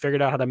game. They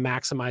figured out how to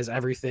maximize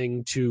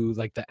everything to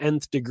like the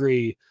nth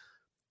degree.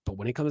 But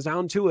when it comes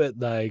down to it,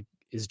 like,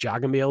 is Ja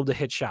going to be able to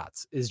hit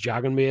shots? Is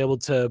Ja going to be able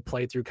to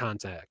play through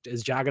contact?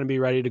 Is Ja going to be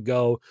ready to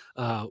go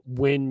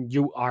when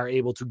you are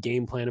able to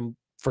game plan him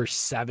for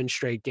 7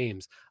 straight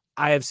games?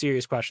 I have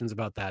serious questions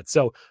about that.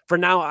 So for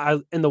now,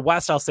 in the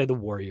West, I'll say the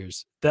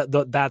Warriors.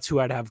 That's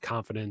who I'd have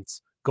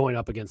confidence going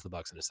up against the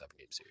Bucks in a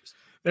 7-game series.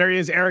 There he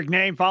is, Eric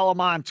Nehm. Follow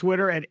him on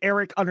Twitter at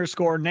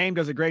Eric_Nehm.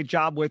 Does a great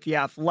job with The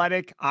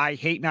Athletic. I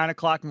hate 9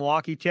 o'clock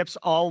Milwaukee tips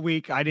all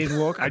week. I didn't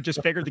look. I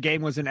just figured the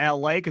game was in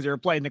LA because they were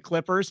playing the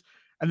Clippers.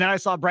 And then I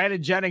saw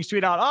Brandon Jennings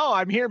tweet out, "Oh,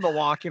 I'm here in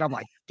Milwaukee." And I'm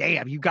like,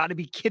 damn, you got to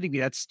be kidding me.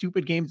 That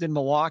stupid game's in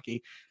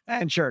Milwaukee.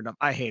 And sure enough,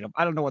 I hate them.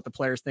 I don't know what the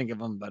players think of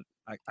them, but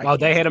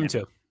they hate them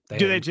too.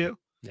 Do they too?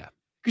 Yeah.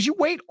 Because you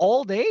wait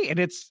all day and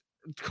it's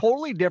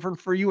totally different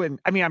for you. And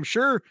I mean, I'm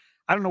sure,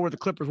 I don't know where the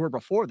Clippers were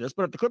before this,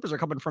 but if the Clippers are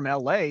coming from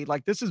LA,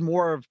 like this is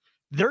more of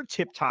their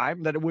tip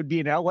time that it would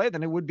be in LA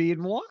than it would be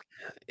in Milwaukee.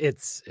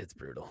 It's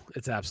brutal.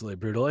 It's absolutely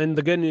brutal. And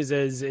the good news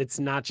is it's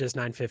not just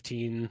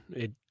 9:15.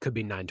 It could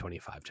be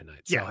 9:25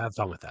 tonight. So have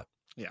fun with that.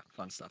 Yeah,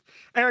 fun stuff.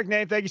 Eric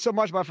Nehm, thank you so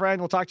much, my friend.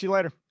 We'll talk to you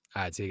later.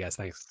 All right, see you guys.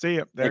 Thanks. See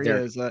you. There he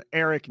is,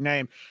 Eric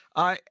Nehm.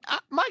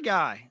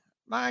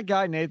 My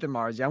guy, Nathan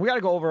Marzian. We got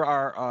to go over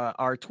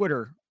our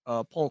Twitter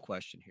poll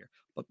question here.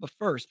 But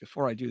first,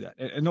 before I do that,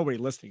 and nobody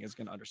listening is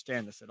going to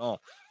understand this at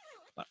all,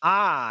 but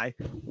I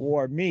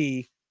wore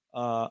me.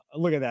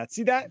 Look at that.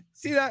 See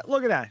that?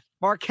 Look at that.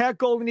 Marquette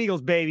Golden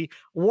Eagles, baby.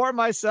 Wore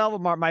myself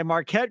my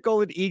Marquette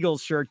Golden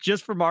Eagles shirt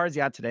just for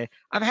Marzian today.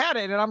 I've had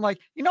it, and I'm like,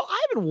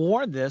 I haven't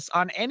worn this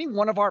on any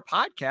one of our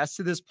podcasts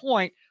to this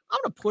point. I'm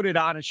going to put it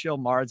on and show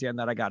Marzian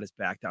that I got his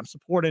back. I'm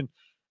supporting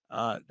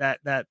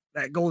that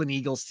Golden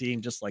Eagles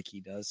team just like he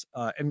does.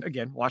 And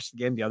again, watched the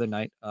game the other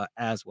night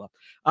as well.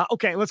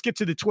 Okay, let's get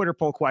to the Twitter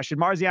poll question.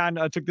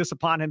 Marzian took this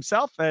upon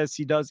himself as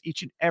he does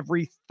each and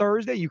every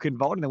Thursday. You can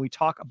vote, and then we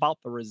talk about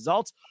the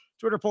results.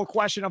 Twitter poll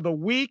question of the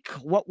week.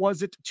 What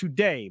was it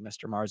today,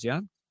 Mr.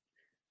 Marzian?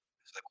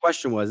 So the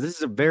question was, this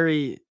is a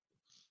very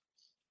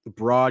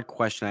broad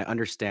question. I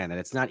understand that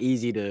it's not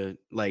easy to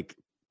like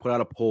put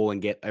out a poll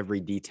and get every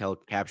detail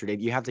captured.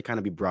 You have to kind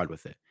of be broad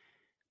with it.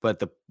 But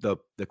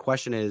the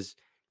question is,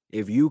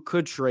 if you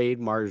could trade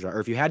Marjan, or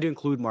if you had to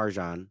include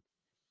Marjan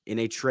in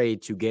a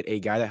trade to get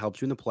a guy that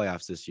helps you in the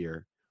playoffs this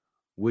year,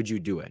 would you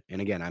do it? And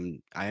again,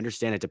 I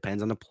understand it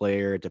depends on the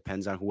player, it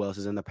depends on who else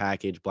is in the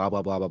package, blah,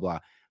 blah, blah, blah, blah.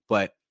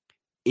 But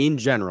in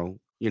general,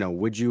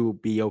 would you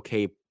be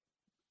okay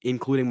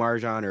including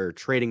Marjan or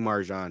trading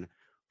Marjan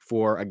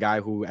for a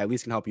guy who at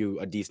least can help you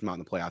a decent amount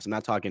in the playoffs? I'm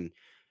not talking,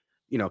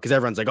 because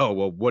everyone's like, oh,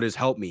 well, what does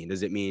help mean?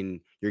 Does it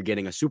mean you're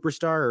getting a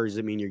superstar, or does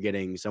it mean you're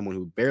getting someone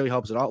who barely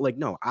helps at all? Like,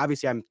 no,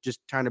 obviously I'm just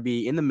trying to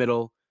be in the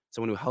middle,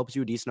 someone who helps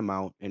you a decent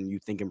amount and you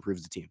think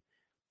improves the team.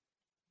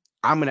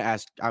 I'm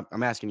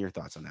asking your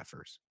thoughts on that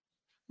first.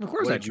 Of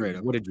course I trade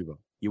him. What did you vote?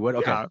 You would?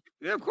 Okay.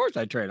 Yeah, of course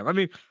I trade him. I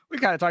mean, we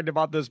kind of talked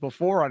about this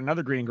before on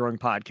another Green and Growing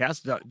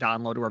podcast.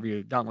 Download wherever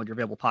you download your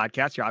available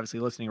podcast. You're obviously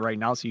listening right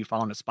now, so you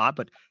found a spot,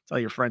 but tell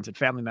your friends and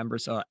family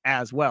members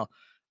as well.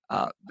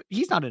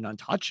 He's not an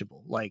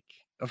untouchable. Like,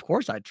 of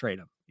course I'd trade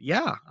him.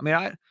 Yeah. I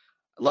mean,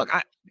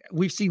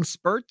 we've seen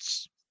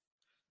spurts.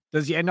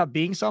 Does he end up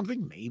being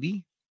something?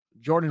 Maybe.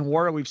 Jordan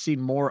Nwora, we've seen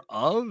more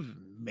of.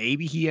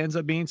 Maybe he ends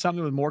up being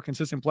something with more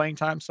consistent playing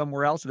time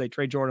somewhere else. If they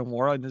trade Jordan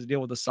Nwora and doesn't deal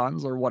with the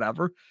Suns or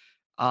whatever.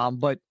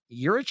 But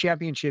you're a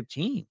championship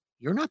team.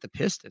 You're not the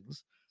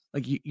Pistons.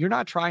 Like, you're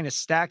not trying to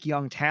stack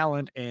young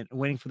talent and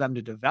waiting for them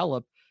to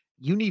develop.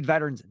 You need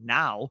veterans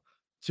now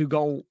to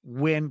go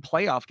win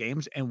playoff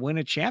games and win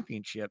a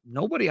championship.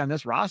 Nobody on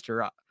this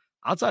roster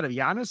outside of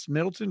Giannis,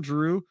 Middleton,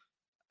 Drew,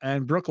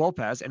 and Brook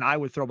Lopez, and I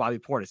would throw Bobby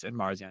Portis in.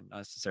 Marzian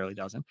necessarily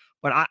doesn't,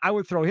 but I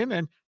would throw him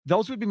in.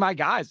 Those would be my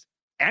guys.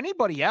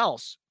 Anybody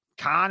else,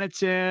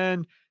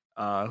 Connaughton,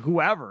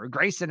 whoever,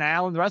 Grayson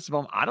Allen, the rest of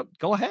them,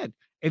 go ahead.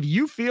 If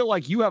you feel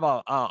like you have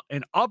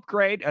an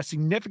upgrade, a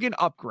significant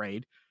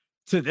upgrade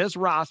to this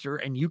roster,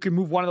 and you can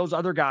move one of those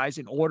other guys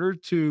in order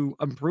to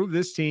improve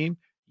this team,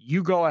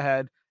 you go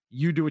ahead,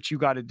 you do what you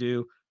got to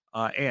do,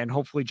 and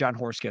hopefully John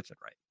Horst gets it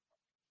right.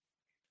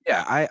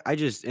 Yeah, I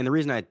just, and the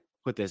reason I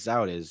put this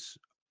out is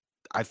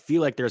I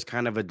feel like there's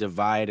kind of a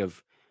divide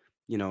of,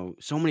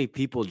 so many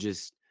people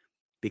just,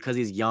 because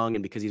he's young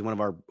and because he's one of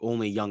our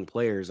only young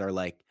players, are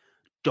like,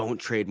 don't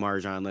trade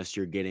Marjan unless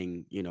you're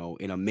getting,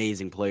 an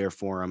amazing player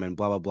for him and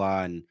blah, blah,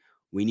 blah. And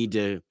we need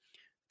to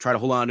try to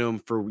hold on to him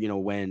for,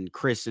 when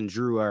Chris and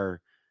Drew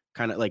are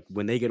kind of like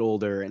when they get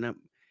older. And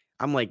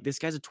I'm like, this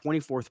guy's a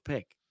 24th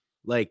pick.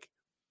 Like,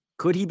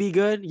 could he be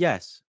good?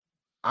 Yes.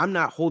 I'm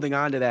not holding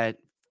on to that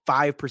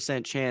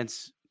 5%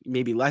 chance,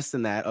 maybe less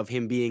than that, of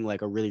him being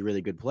like a really,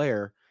 really good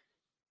player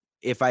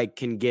if I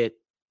can get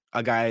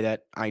a guy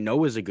that I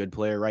know is a good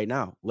player right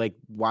now. Like,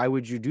 why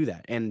would you do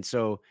that? And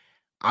so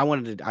I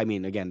wanted to, I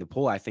mean, again, the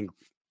poll, I think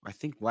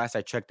last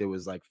I checked, it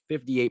was like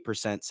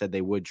 58% said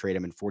they would trade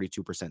him and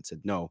 42%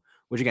 said no,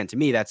 which again, to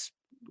me, that's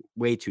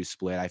way too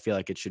split. I feel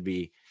like it should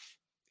be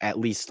at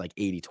least like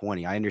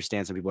 80-20. I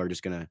understand some people are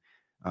just going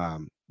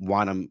to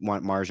want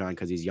Marjan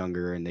because he's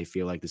younger and they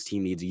feel like this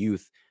team needs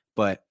youth.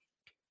 But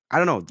I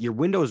don't know. Your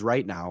window is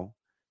right now.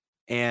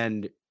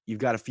 And you've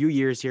got a few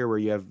years here where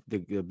you have the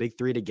big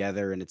three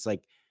together. And it's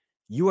like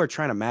you are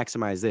trying to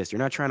maximize this. You're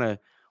not trying to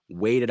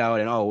wait it out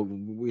and,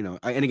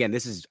 and again,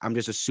 I'm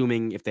just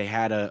assuming if they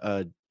had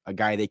a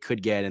guy they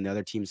could get and the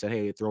other team said,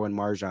 hey, throw in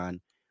Marjan.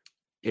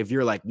 If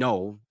you're like,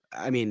 no,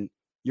 I mean,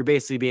 you're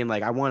basically being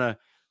like, I want to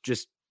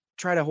just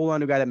try to hold on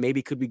to a guy that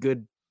maybe could be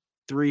good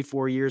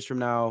 3-4 years from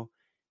now.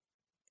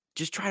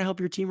 Just try to help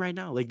your team right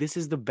now. Like, this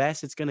is the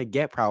best it's going to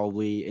get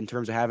probably in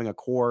terms of having a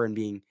core and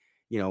being,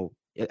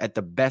 at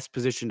the best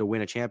position to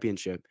win a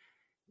championship.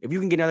 If you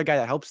can get another guy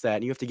that helps that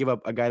and you have to give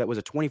up a guy that was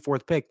a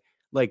 24th pick,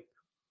 like,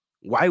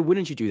 why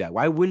wouldn't you do that?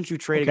 Why wouldn't you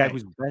trade a guy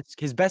who's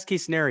his best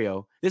case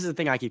scenario? This is the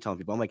thing I keep telling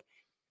people. I'm like,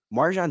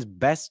 Marjan's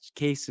best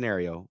case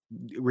scenario,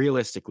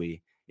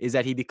 realistically, is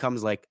that he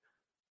becomes like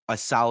a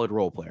solid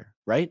role player,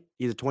 right?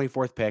 He's a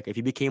 24th pick. If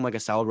he became like a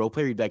solid role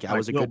player, you'd be like, that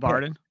was a Will good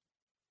Barton? pick.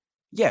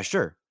 Yeah,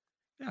 sure.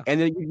 Yeah.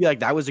 And then you'd be like,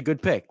 that was a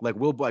good pick. Like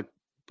Will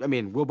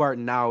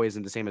Barton now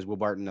isn't the same as Will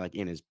Barton like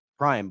in his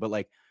prime, but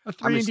like A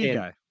 3-and-D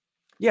guy.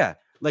 Yeah.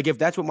 Like if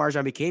that's what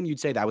Marjan became, you'd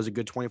say that was a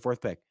good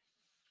 24th pick.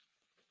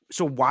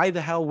 So why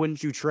the hell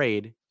wouldn't you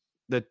trade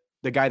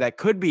the guy that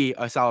could be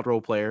a solid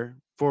role player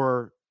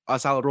for a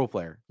solid role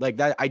player? Like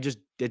that,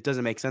 it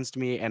doesn't make sense to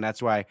me. And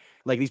that's why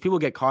like these people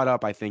get caught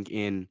up, I think,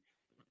 in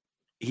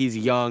he's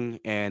young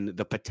and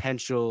the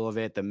potential of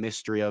it, the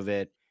mystery of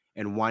it,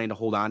 and wanting to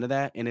hold on to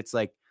that. And it's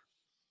like,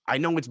 I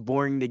know it's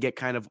boring to get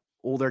kind of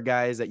older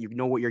guys that you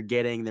know what you're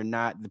getting.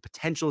 The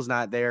potential is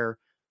not there,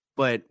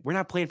 but we're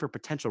not playing for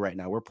potential right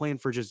now. We're playing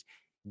for just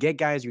get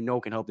guys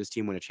can help this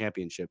team win a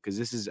championship. Because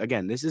this is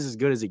as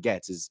good as it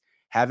gets, is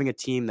having a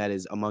team that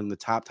is among the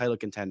top title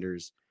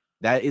contenders.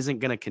 That isn't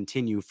going to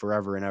continue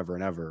forever and ever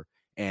and ever.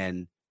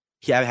 And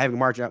having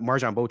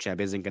Marjan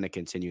Beauchamp isn't going to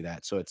continue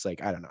that. So it's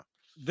like, I don't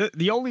know.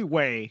 The only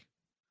way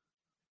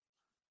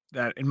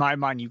that, in my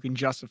mind, you can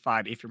justify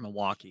it if you're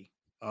Milwaukee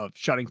of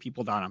shutting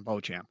people down on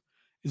Beauchamp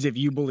is if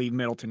you believe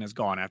Middleton is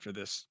gone after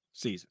this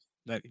season.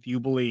 That if you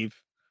believe,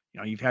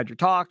 you've had your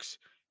talks,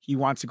 he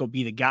wants to go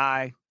be the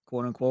guy,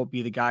 quote unquote,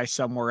 be the guy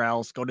somewhere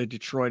else, go to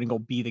Detroit and go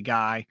be the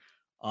guy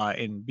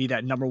and be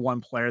that number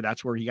one player.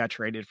 That's where he got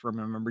traded from,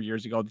 remember,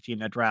 years ago, the team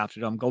that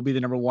drafted him. Go be the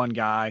number one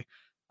guy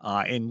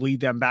and lead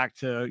them back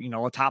to,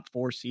 a top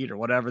 4 seed or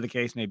whatever the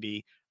case may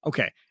be.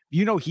 Okay,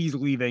 he's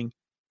leaving.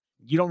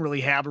 You don't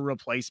really have a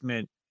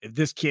replacement. If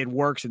this kid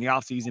works in the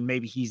offseason,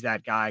 maybe he's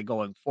that guy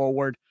going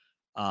forward.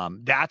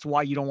 That's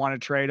why you don't want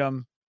to trade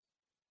him.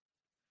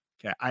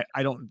 Okay,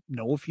 I don't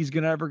know if he's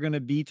ever going to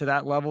be to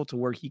that level to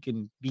where he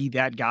can be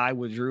that guy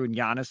with Drew and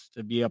Giannis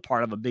to be a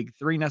part of a big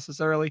three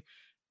necessarily.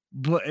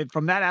 But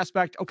from that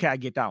aspect, okay, I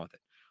get down with it.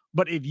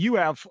 But if you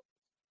have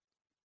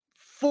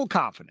full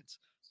confidence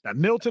that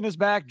Milton is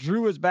back,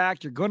 Drew is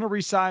back, you're going to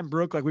re-sign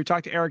Brook, like we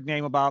talked to Eric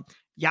Nehm about,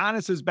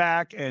 Giannis is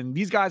back, and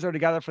these guys are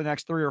together for the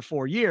next 3 or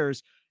 4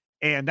 years,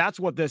 and that's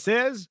what this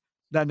is,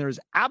 then there's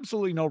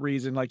absolutely no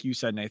reason, like you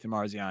said, Nathan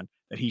Marzian,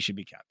 that he should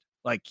be kept.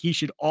 Like, he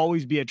should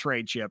always be a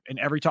trade chip in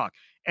every talk.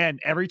 And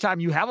every time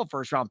you have a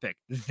first-round pick,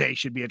 they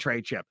should be a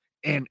trade chip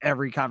in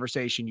every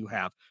conversation you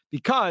have.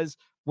 Because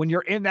when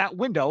you're in that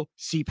window,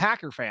 see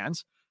Packer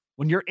fans,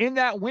 when you're in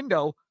that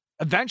window,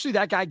 eventually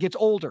that guy gets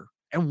older.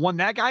 And when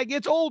that guy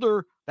gets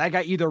older, that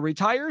guy either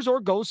retires or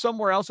goes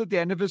somewhere else at the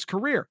end of his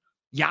career.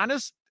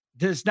 Giannis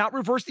does not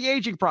reverse the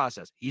aging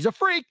process. He's a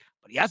freak,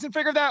 but he hasn't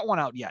figured that one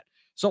out yet.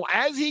 So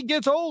as he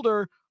gets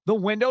older, the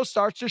window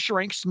starts to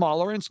shrink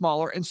smaller and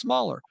smaller and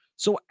smaller.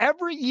 So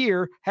every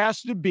year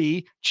has to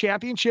be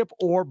championship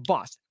or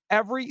bust.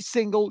 Every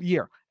single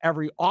year.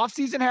 Every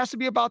offseason has to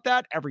be about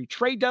that. Every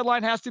trade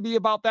deadline has to be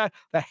about that.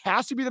 That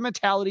has to be the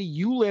mentality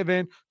you live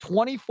in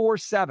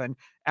 24/7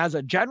 as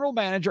a general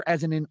manager,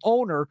 as an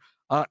owner,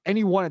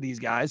 any one of these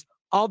guys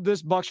of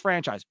this Bucks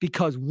franchise.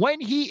 Because when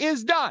he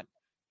is done,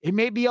 it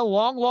may be a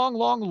long, long,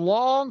 long,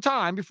 long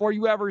time before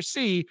you ever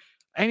see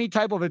any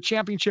type of a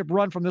championship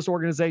run from this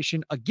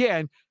organization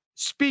again,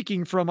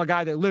 speaking from a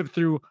guy that lived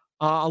through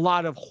a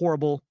lot of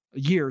horrible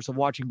years of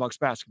watching Bucks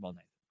basketball,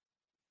 Nathan.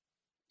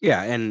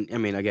 Yeah, and I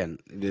mean, again,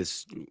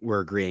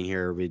 we're agreeing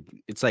here.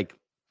 It's like,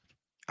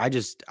 I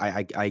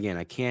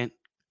can't,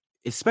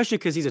 especially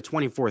because he's a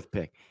 24th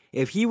pick.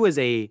 If he was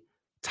a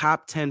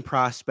top 10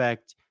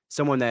 prospect,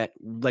 someone that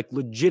like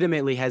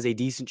legitimately has a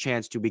decent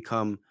chance to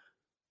become,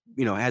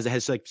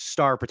 has like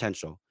star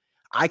potential,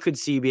 I could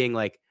see being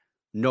like,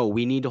 no,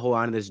 we need to hold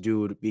on to this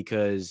dude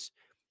because,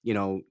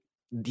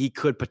 he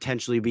could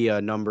potentially be a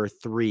number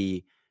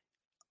 3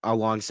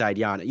 alongside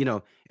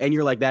Giannis, and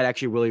you're like, that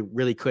actually really,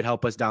 really could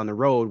help us down the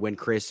road when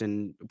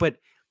but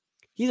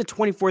he's a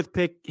 24th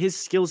pick. His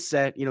skill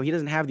set, he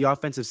doesn't have the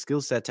offensive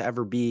skill set to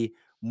ever be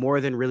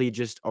more than really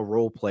just a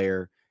role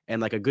player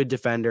and like a good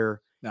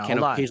defender. Now, Can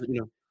hold on.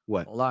 occasionally,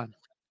 what? Hold on.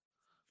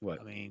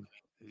 What? I mean,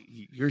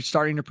 you're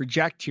starting to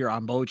project here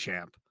on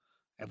Beauchamp.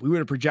 If we would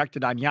have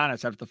projected on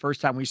Giannis after the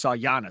first time we saw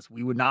Giannis,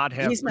 we would not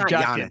have He's not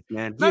projected. Giannis,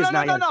 man.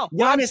 No.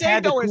 What I'm Giannis saying,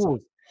 had the though, is tools.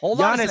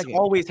 hold on a Giannis second.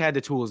 always had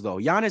the tools, though.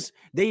 When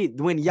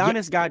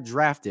Giannis got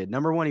drafted,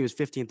 number one, he was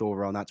 15th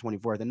overall, not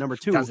 24th. And number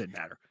two, doesn't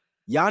matter.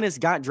 Giannis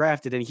got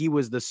drafted and he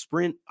was the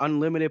sprint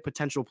unlimited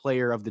potential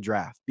player of the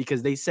draft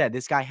because they said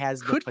this guy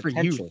has Good the for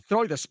potential. you.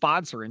 Throw the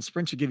sponsor and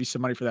Sprint should give you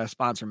some money for that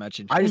sponsor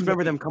mention. I just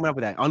remember them coming up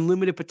with that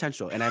unlimited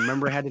potential. And I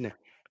remember having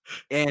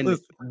and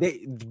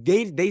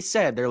they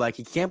said, they're like,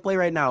 he can't play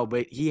right now,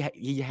 but he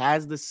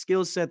has the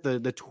skill set,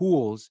 the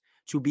tools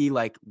to be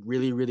like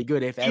really, really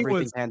good if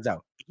everything pans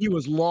out. He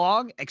was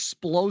long,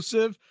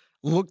 explosive,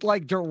 looked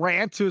like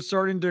Durant to a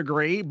certain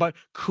degree, but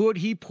could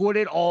he put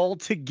it all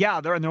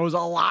together? And there was a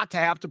lot to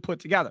have to put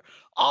together.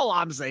 All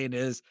I'm saying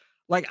is,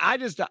 like, I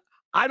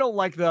don't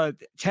like the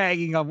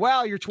tagging of,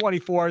 well, you're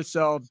 24,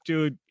 so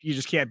dude, you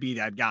just can't be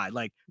that guy.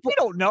 Like, we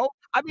don't know.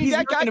 I mean,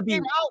 that guy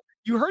came out.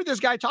 You heard this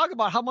guy talk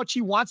about how much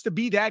he wants to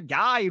be that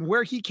guy and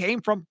where he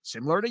came from,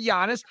 similar to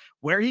Giannis,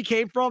 where he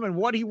came from and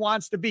what he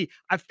wants to be.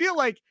 I feel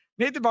like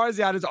Nathan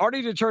Marzian has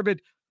already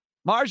determined,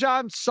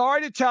 Marjan,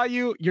 sorry to tell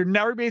you, you're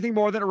never be anything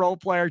more than a role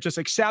player. Just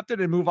accept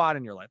it and move on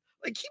in your life.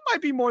 Like, he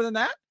might be more than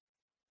that.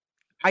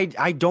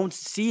 I don't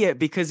see it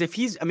because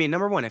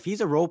number one, if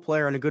he's a role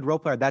player and a good role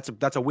player, that's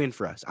a win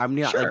for us. I'm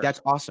not like,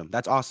 that's awesome.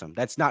 That's awesome.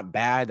 That's not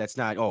bad. That's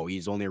not,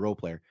 he's only a role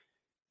player.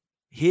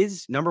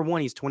 His number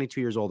one, he's 22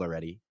 years old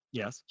already.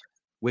 Yes.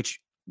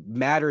 Which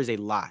matters a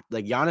lot.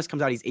 Like Giannis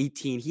comes out, he's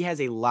 18. He has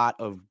a lot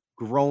of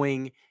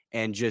growing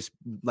and just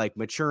like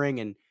maturing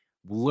and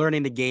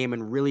learning the game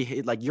and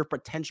really like your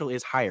potential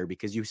is higher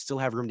because you still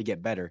have room to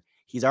get better.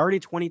 He's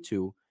already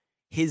 22.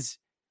 His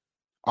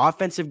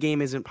offensive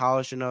game isn't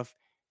polished enough.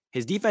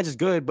 His defense is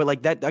good, but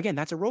like that, again,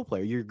 that's a role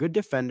player. You're a good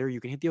defender.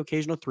 You can hit the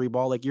occasional three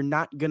ball. Like you're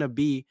not going to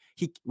be,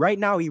 right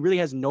now, he really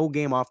has no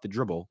game off the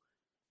dribble.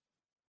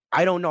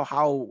 I don't know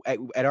how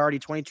at already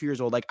 22 years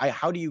old, like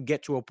how do you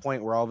get to a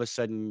point where all of a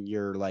sudden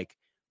you're like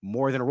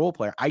more than a role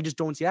player? I just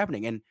don't see it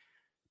happening. And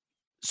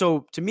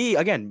so to me,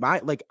 again,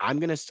 I'm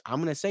going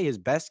to say his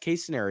best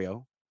case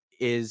scenario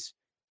is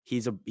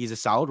he's a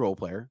solid role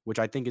player, which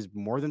I think is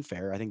more than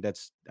fair. I think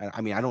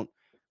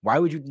why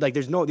would you like,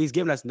 he's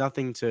given us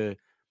nothing to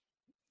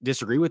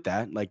disagree with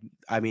that.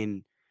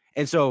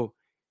 And so,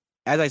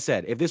 as I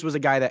said, if this was a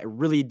guy that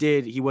really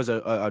he was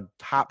a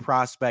top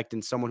prospect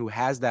and someone who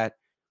has that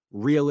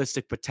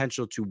realistic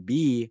potential to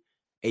be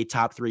a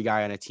top 3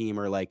 guy on a team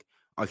or like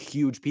a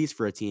huge piece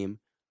for a team,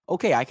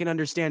 okay, I can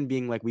understand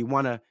being like, we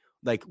want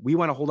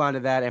to hold on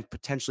to that and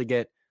potentially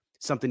get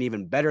something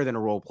even better than a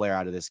role player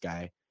out of this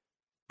guy.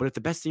 But if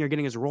the best thing you're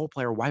getting is a role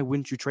player, why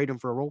wouldn't you trade him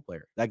for a role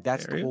player? Like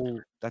that's the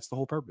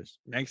whole purpose.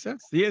 Makes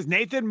sense. He is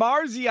Nathan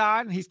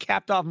Marzian. He's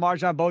capped off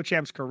Marjan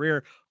Beauchamp's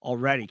career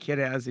already. Kid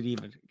hasn't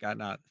even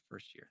gotten out the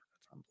first year.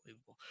 That's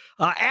unbelievable.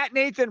 At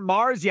Nathan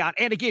Marzian.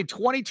 And again,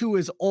 22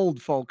 is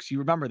old, folks. You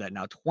remember that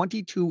now.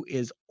 22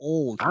 is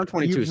old. I'm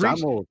 22, so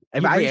I'm old.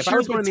 If I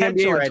was going to the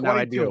NBA right now,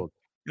 I'd be old.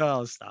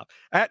 Oh, stop.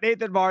 At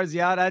Nathan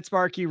Marzian at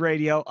Sparky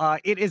Radio.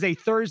 It is a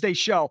Thursday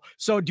show.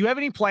 So do you have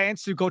any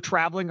plans to go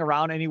traveling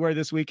around anywhere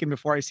this weekend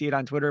before I see it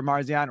on Twitter,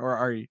 Marzian? Or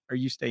are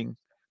you staying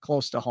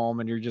close to home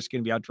and you're just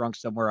going to be out drunk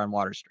somewhere on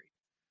Water Street?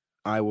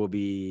 I will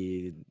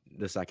be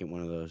the second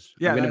one of those.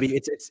 Yeah, I'm going to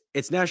be,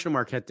 it's National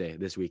Marquette Day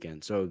this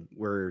weekend. So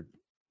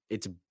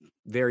it's a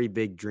very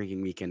big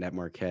drinking weekend at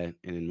Marquette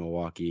and in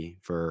Milwaukee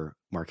for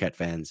Marquette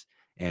fans.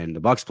 And the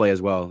Bucks play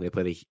as well. They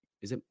play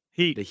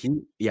Heat? The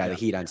Heat? Yeah, the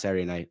Heat on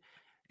Saturday night.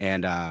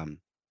 And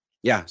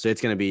so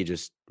it's going to be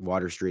just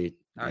Water Street.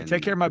 All right,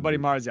 take care of my buddy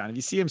Marzian. If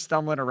you see him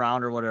stumbling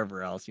around or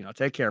whatever else,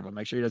 take care of him.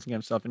 Make sure he doesn't get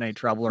himself in any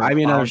trouble. Buy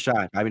me another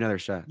shot.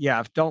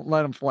 Yeah, don't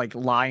let him like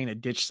lie in a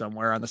ditch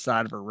somewhere on the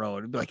side of a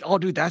road. Be like, oh,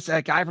 dude, that's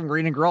that guy from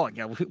Green and Growing.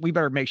 Yeah, we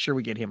better make sure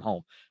we get him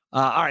home.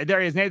 All right, there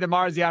he is, Nathan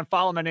Marzian.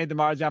 Follow him at Nathan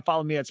Marzian.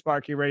 Follow me at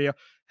Sparky Radio.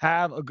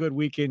 Have a good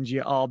weekend.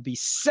 You all be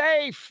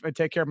safe and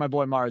take care of my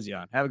boy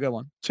Marzian. Have a good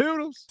one.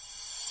 Toodles.